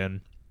to it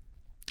again.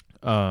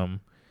 I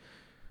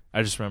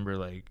just remember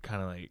like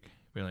kind of like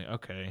being like,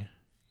 okay,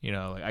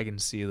 like I can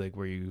see like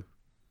where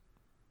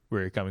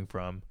you're coming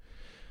from.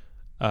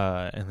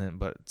 And then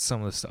but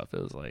some of the stuff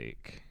is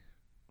like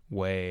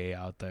way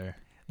out there.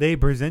 They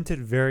present it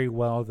very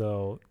well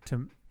though.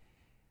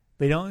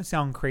 They don't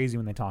sound crazy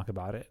when they talk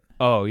about it.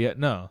 Oh yeah,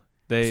 no.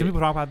 Some people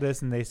talk about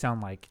this and they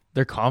sound like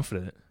they're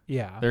confident.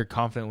 Yeah. They're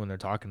confident when they're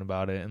talking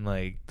about it, and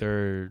like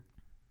they're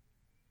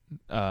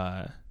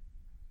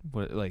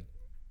like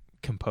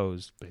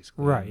composed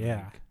basically. Right,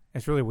 yeah.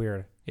 It's really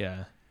weird.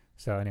 Yeah.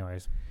 So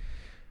anyways.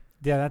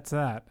 Yeah, that's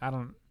that.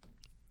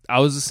 I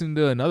was listening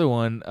to another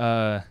one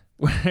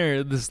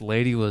where this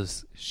lady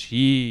was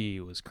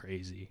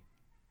crazy.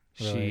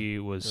 Really? She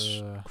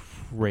was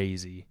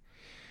crazy.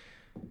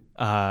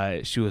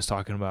 She was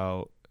talking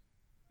about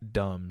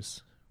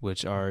DUMBs,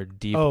 which are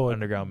deep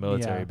underground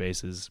military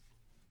bases.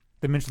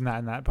 They mentioned that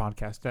in that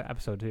podcast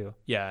episode too.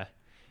 Yeah.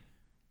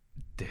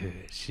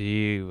 Dude,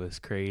 she was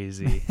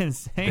crazy.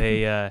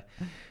 Insane.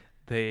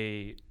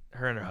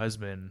 Her and her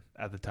husband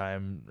at the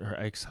time, her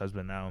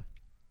ex-husband now,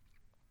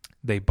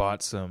 they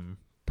bought some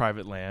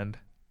private land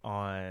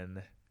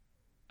in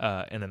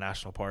a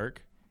national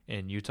park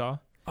in Utah.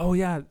 Oh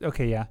yeah.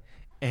 Okay, yeah.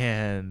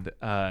 And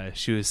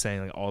she was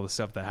saying like all the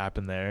stuff that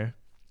happened there.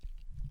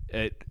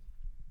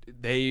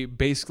 They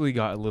basically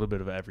got a little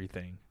bit of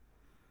everything.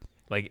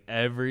 Like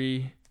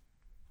every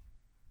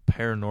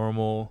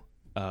paranormal,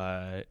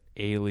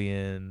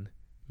 alien,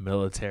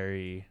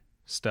 military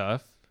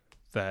stuff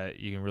that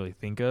you can really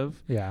think of.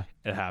 Yeah.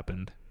 It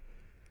happened.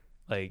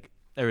 Like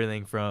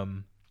everything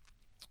from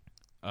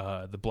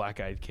the Black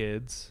Eyed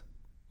Kids,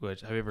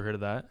 which have you ever heard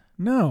of that?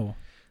 No.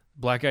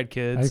 Black Eyed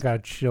Kids. I just got a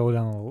chill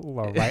down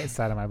the right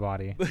side of my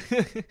body.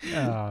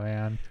 Oh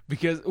man.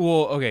 Because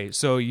okay,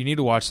 so you need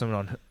to watch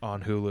something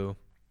on Hulu.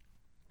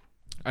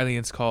 I think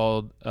it's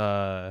called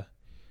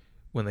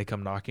When They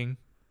Come Knocking.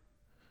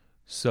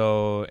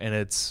 So, and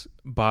it's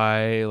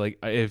by like,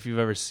 if you've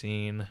ever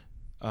seen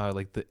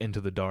like the Into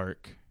the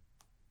Dark,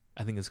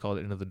 I think it's called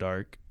Into the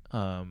Dark.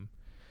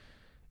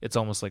 It's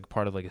almost like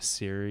part of like a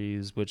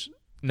series, which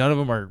none of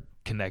them are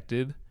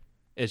connected.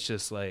 It's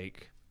just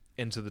like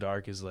Into the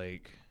Dark is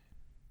like,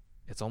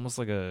 it's almost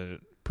like a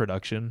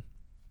production.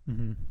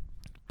 Mm-hmm.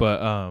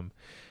 But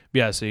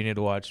yeah, so you need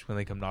to watch When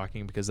They Come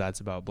Knocking because that's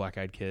about Black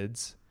Eyed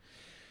Kids.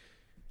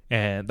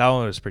 And that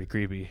one was pretty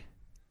creepy.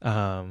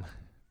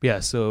 Yeah,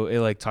 so it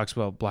like talks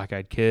about Black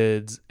Eyed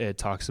Kids. It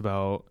talks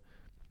about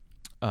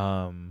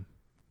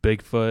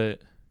Bigfoot,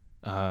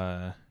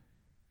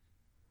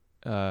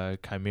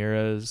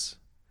 chimeras.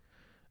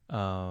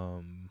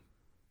 I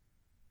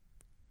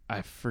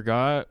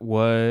forgot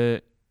what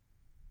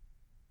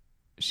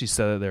she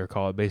said that they were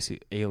called.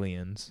 Basically,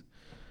 aliens.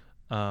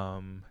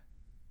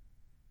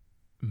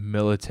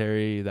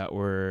 Military that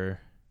were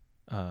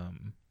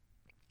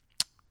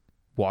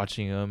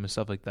watching them and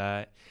stuff like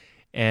that.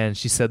 And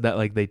she said that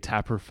like they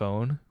tap her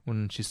phone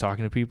when she's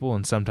talking to people,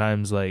 and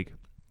sometimes like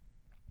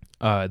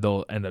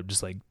they'll end up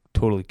just like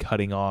totally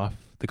cutting off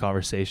the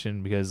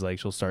conversation because like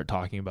she'll start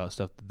talking about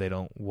stuff that they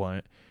don't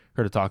want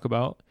her to talk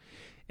about.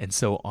 And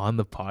so on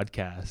the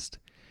podcast,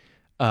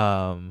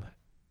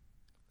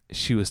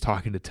 she was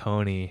talking to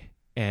Tony,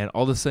 and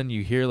all of a sudden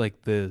you hear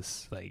like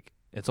this, like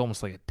it's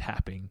almost like a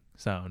tapping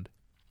sound,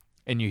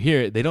 and you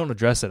hear it. They don't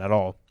address it at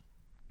all.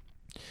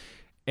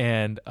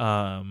 And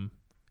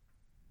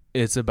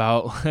it's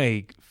about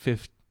like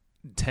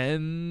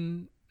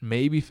 10,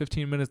 maybe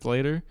 15 minutes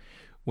later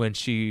when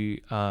she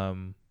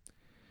finally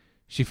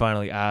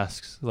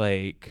asks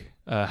like,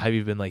 have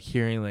you been like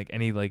hearing like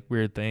any like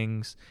weird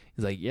things?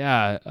 He's like,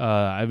 yeah,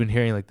 I've been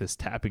hearing like this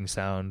tapping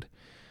sound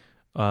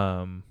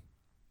for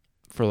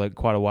like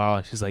quite a while.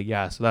 And she's like,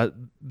 yeah, so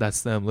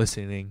that's them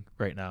listening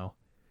right now.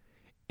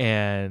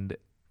 And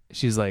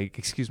she's like,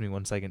 excuse me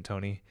 1 second,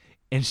 Tony.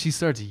 And she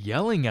starts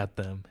yelling at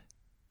them.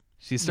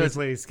 This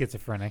lady's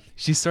schizophrenic.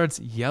 She starts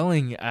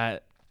yelling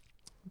at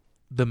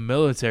the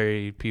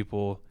military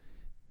people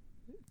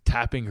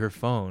tapping her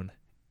phone,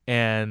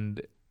 and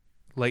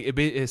like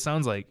it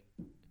sounds like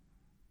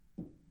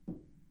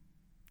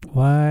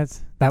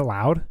what? That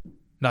loud?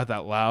 Not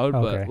that loud,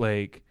 okay. But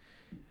like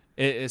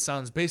it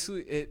sounds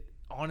basically. It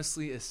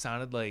honestly, it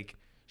sounded like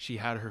she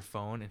had her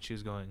phone and she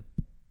was going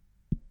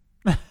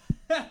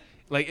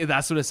like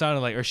that's what it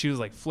sounded like, or she was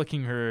like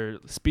flicking her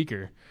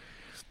speaker.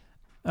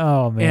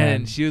 Oh man!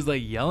 And she was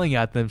like yelling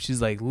at them.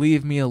 She's like,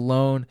 "Leave me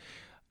alone,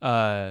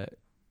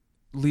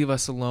 leave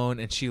us alone."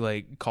 And she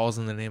like calls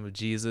in the name of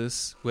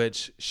Jesus,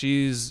 which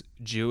she's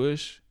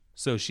Jewish,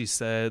 so she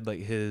said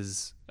like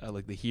his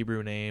like the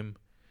Hebrew name.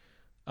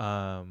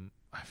 I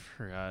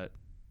forgot.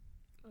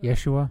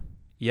 Yeshua.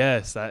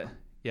 Yes, that.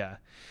 Yeah.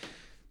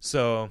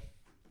 So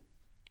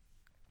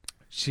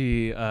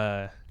she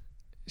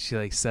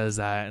like says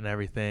that and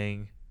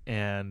everything,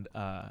 and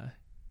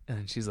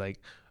then she's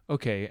like,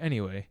 "Okay,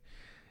 anyway."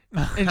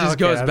 It just Okay,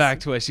 goes that's-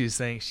 back to what she was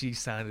saying. She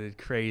sounded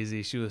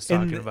crazy. She was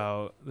talking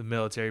about the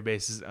military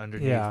bases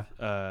underneath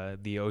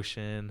the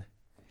ocean.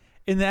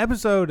 In the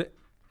episode,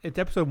 it's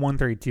episode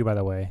 132, by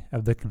the way,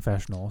 of the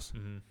confessionals.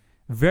 Mm-hmm.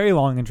 Very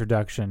long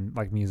introduction,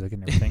 like music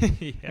and everything.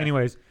 Yeah.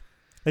 Anyways,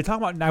 they talk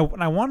about now.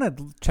 And I want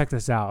to check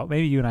this out.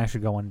 Maybe you and I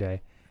should go one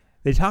day.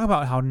 They talk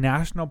about how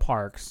national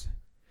parks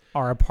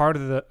are a part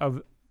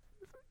of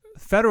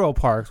federal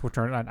parks, which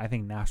are not, I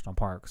think national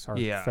parks or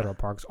federal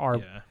parks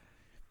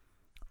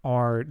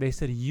are they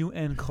said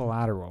UN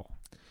collateral,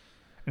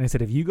 and they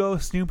said if you go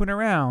snooping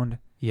around,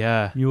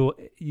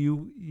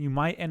 you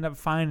might end up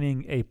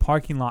finding a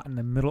parking lot in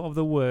the middle of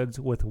the woods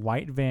with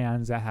white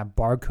vans that have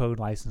barcode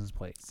license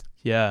plates.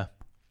 Yeah.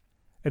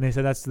 And they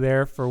said that's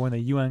there for when the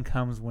UN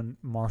comes when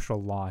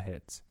martial law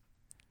hits.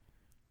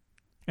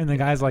 And the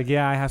guy's like,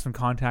 yeah, I have some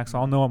contacts, so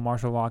I'll know when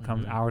martial law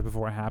comes hours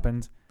before it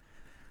happens.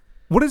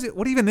 What is it?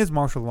 What even is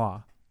martial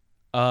law?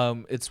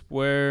 It's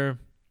where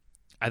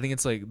I think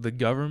it's like the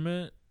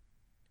government,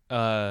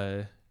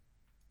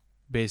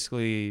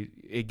 basically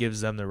it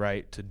gives them the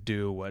right to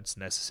do what's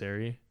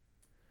necessary.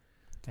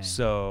 Dang.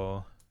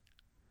 So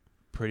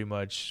pretty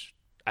much,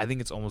 I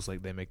think it's almost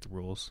like they make the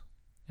rules,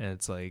 and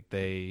it's like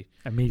they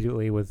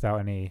Immediately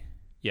without any.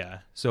 Yeah.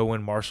 So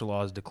when martial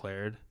law is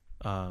declared,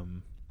 I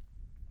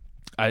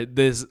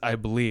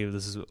believe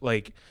this is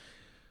like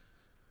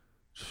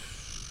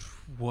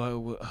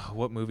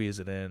what movie is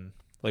it in?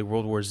 Like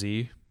World War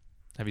Z?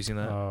 Have you seen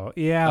that? Oh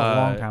yeah, a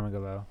long time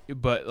ago though.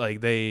 But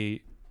like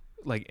they,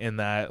 like in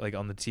that, like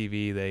on the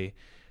TV, they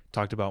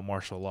talked about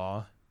martial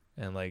law,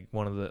 and like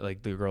one of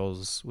the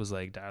girls was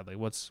like, "Dad, like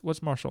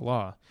what's martial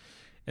law?"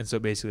 And so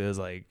basically it was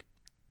like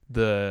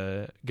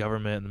the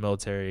government and the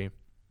military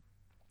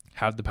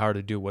have the power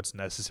to do what's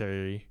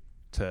necessary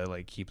to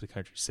like keep the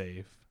country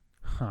safe.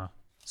 Huh.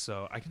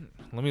 So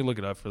let me look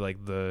it up for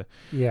like the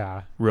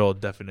Yeah. real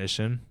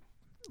definition.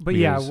 But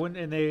yeah,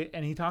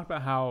 and he talked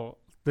about how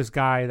this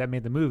guy that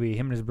made the movie,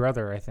 him and his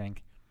brother, I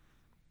think,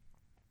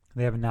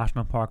 they have a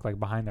national park like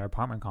behind their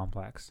apartment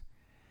complex.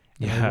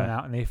 And they went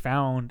out and they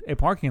found a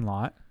parking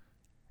lot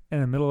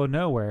in the middle of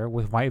nowhere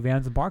with white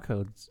vans and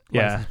barcode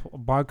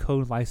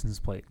license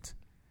plates,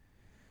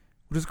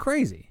 which is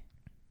crazy.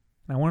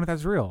 And I wonder if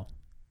that's real.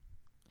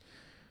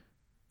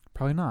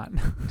 Probably not.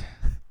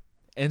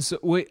 And so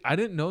wait, I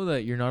didn't know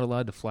that you're not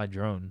allowed to fly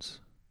drones.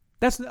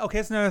 That's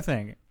another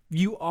thing.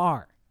 You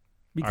are.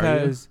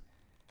 Because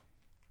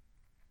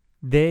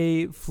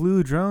they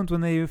flew drones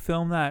when they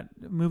filmed that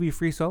movie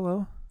Free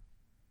Solo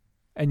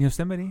in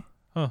Yosemite.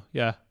 Oh,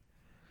 yeah.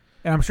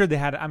 And I'm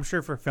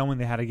sure for filming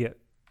they had to get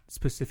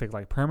specific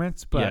like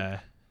permits, but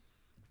yeah.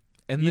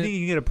 And you think you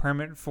can get a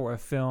permit for a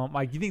film?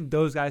 Like, you think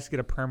those guys get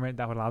a permit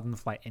that would allow them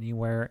to fly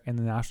anywhere in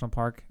the national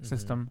park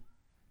system?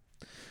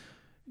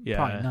 Yeah.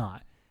 Probably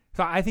not.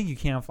 So I think you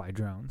can fly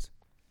drones.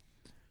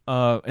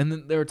 And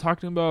then they were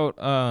talking about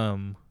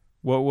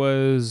what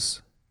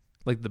was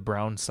like the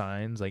brown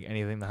signs, like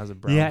anything that has a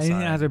brown sign. Yeah, anything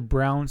that has a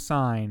brown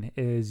sign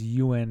is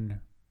UN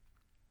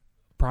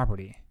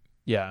property.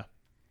 Yeah.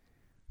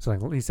 So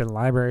like he said,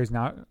 libraries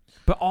now,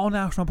 but all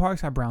national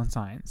parks have brown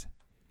signs.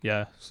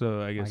 Yeah.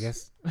 So I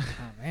guess. Oh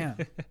man,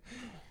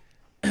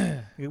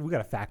 we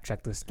gotta fact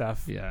check this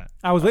stuff. Yeah.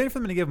 I was waiting for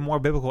them to give more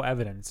biblical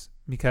evidence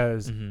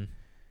because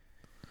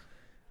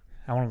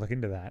I want to look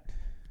into that.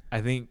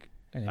 I think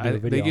And do a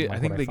video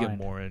on, like, they what get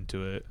more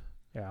into it.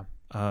 Yeah.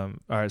 All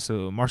right.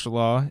 So martial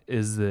law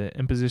is the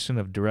imposition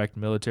of direct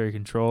military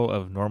control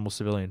of normal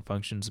civilian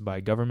functions by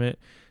government,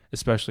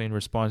 especially in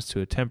response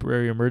to a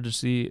temporary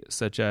emergency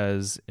such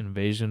as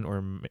invasion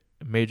or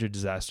major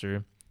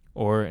disaster,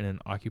 or in an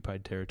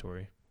occupied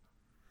territory.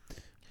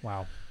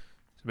 Wow.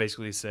 So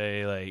basically,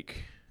 say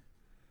like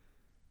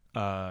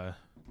another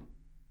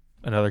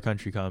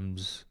country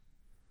comes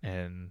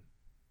and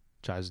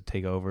tries to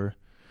take over,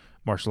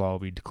 martial law will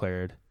be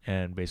declared,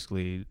 and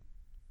basically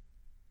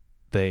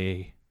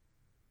the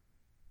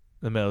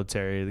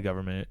military, the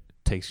government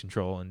takes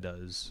control and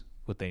does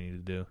what they need to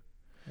do.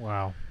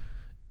 Wow.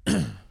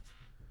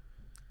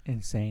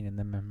 Insane in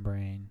the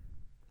membrane.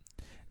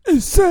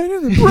 Insane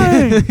in the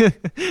brain.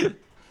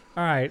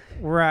 All right,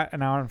 we're at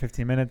an hour and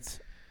 15 minutes,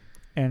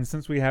 and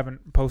since we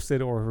haven't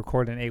posted or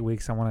recorded in 8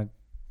 weeks, I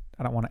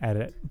don't want to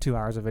edit 2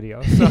 hours of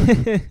video. So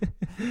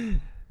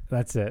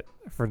that's it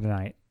for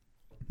tonight.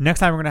 Next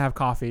time we're gonna have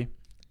coffee.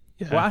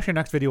 Yeah. Well, actually,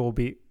 next video will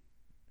be.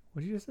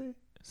 What did you just say? I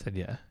said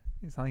yeah.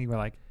 It's something you were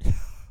like.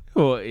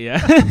 Well,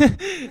 yeah.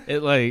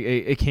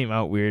 it came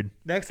out weird.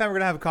 Next time we're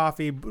gonna have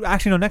coffee.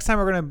 Actually, no. Next time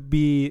we're gonna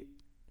be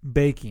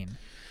baking.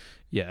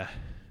 Yeah.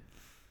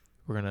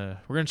 We're gonna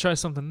try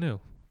something new.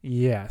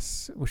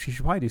 Yes, which you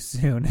should probably do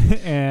soon.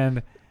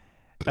 And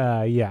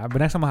yeah, but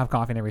next time we'll have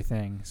coffee and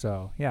everything.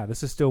 So yeah,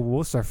 this is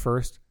our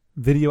first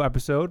video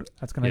episode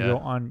that's gonna go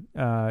on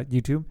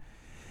YouTube.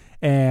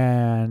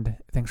 And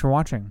thanks for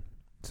watching.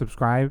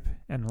 Subscribe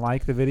and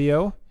like the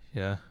video.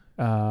 Yeah.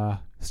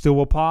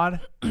 Stillwell Pod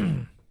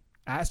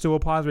at Stillwell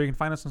Pod, where you can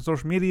find us on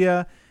social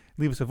media.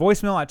 Leave us a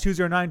voicemail at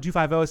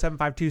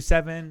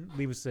 209-250-7527.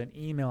 Leave us an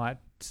email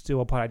at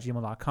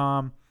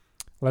stillwellpod@gmail.com.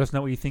 Let us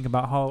know what you think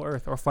about Hollow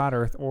Earth or Flat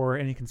Earth or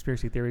any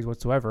conspiracy theories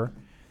whatsoever.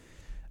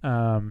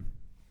 Yeah,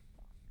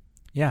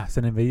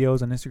 send in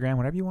videos on Instagram,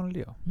 whatever you want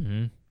to do.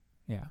 Mm-hmm.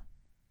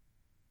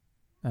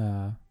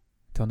 Yeah.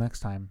 Till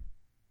next time.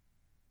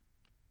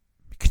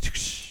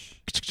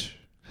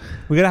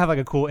 We gotta have like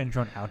a cool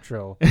intro and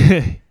outro.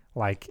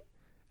 Like,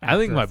 I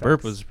think After my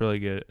burp Effects. was really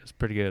good. It's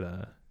pretty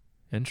good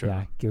intro.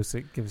 Yeah, give us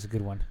a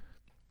good one.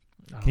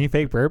 Can you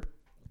fake burp?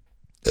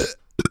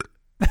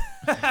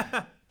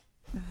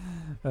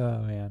 Oh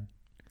man.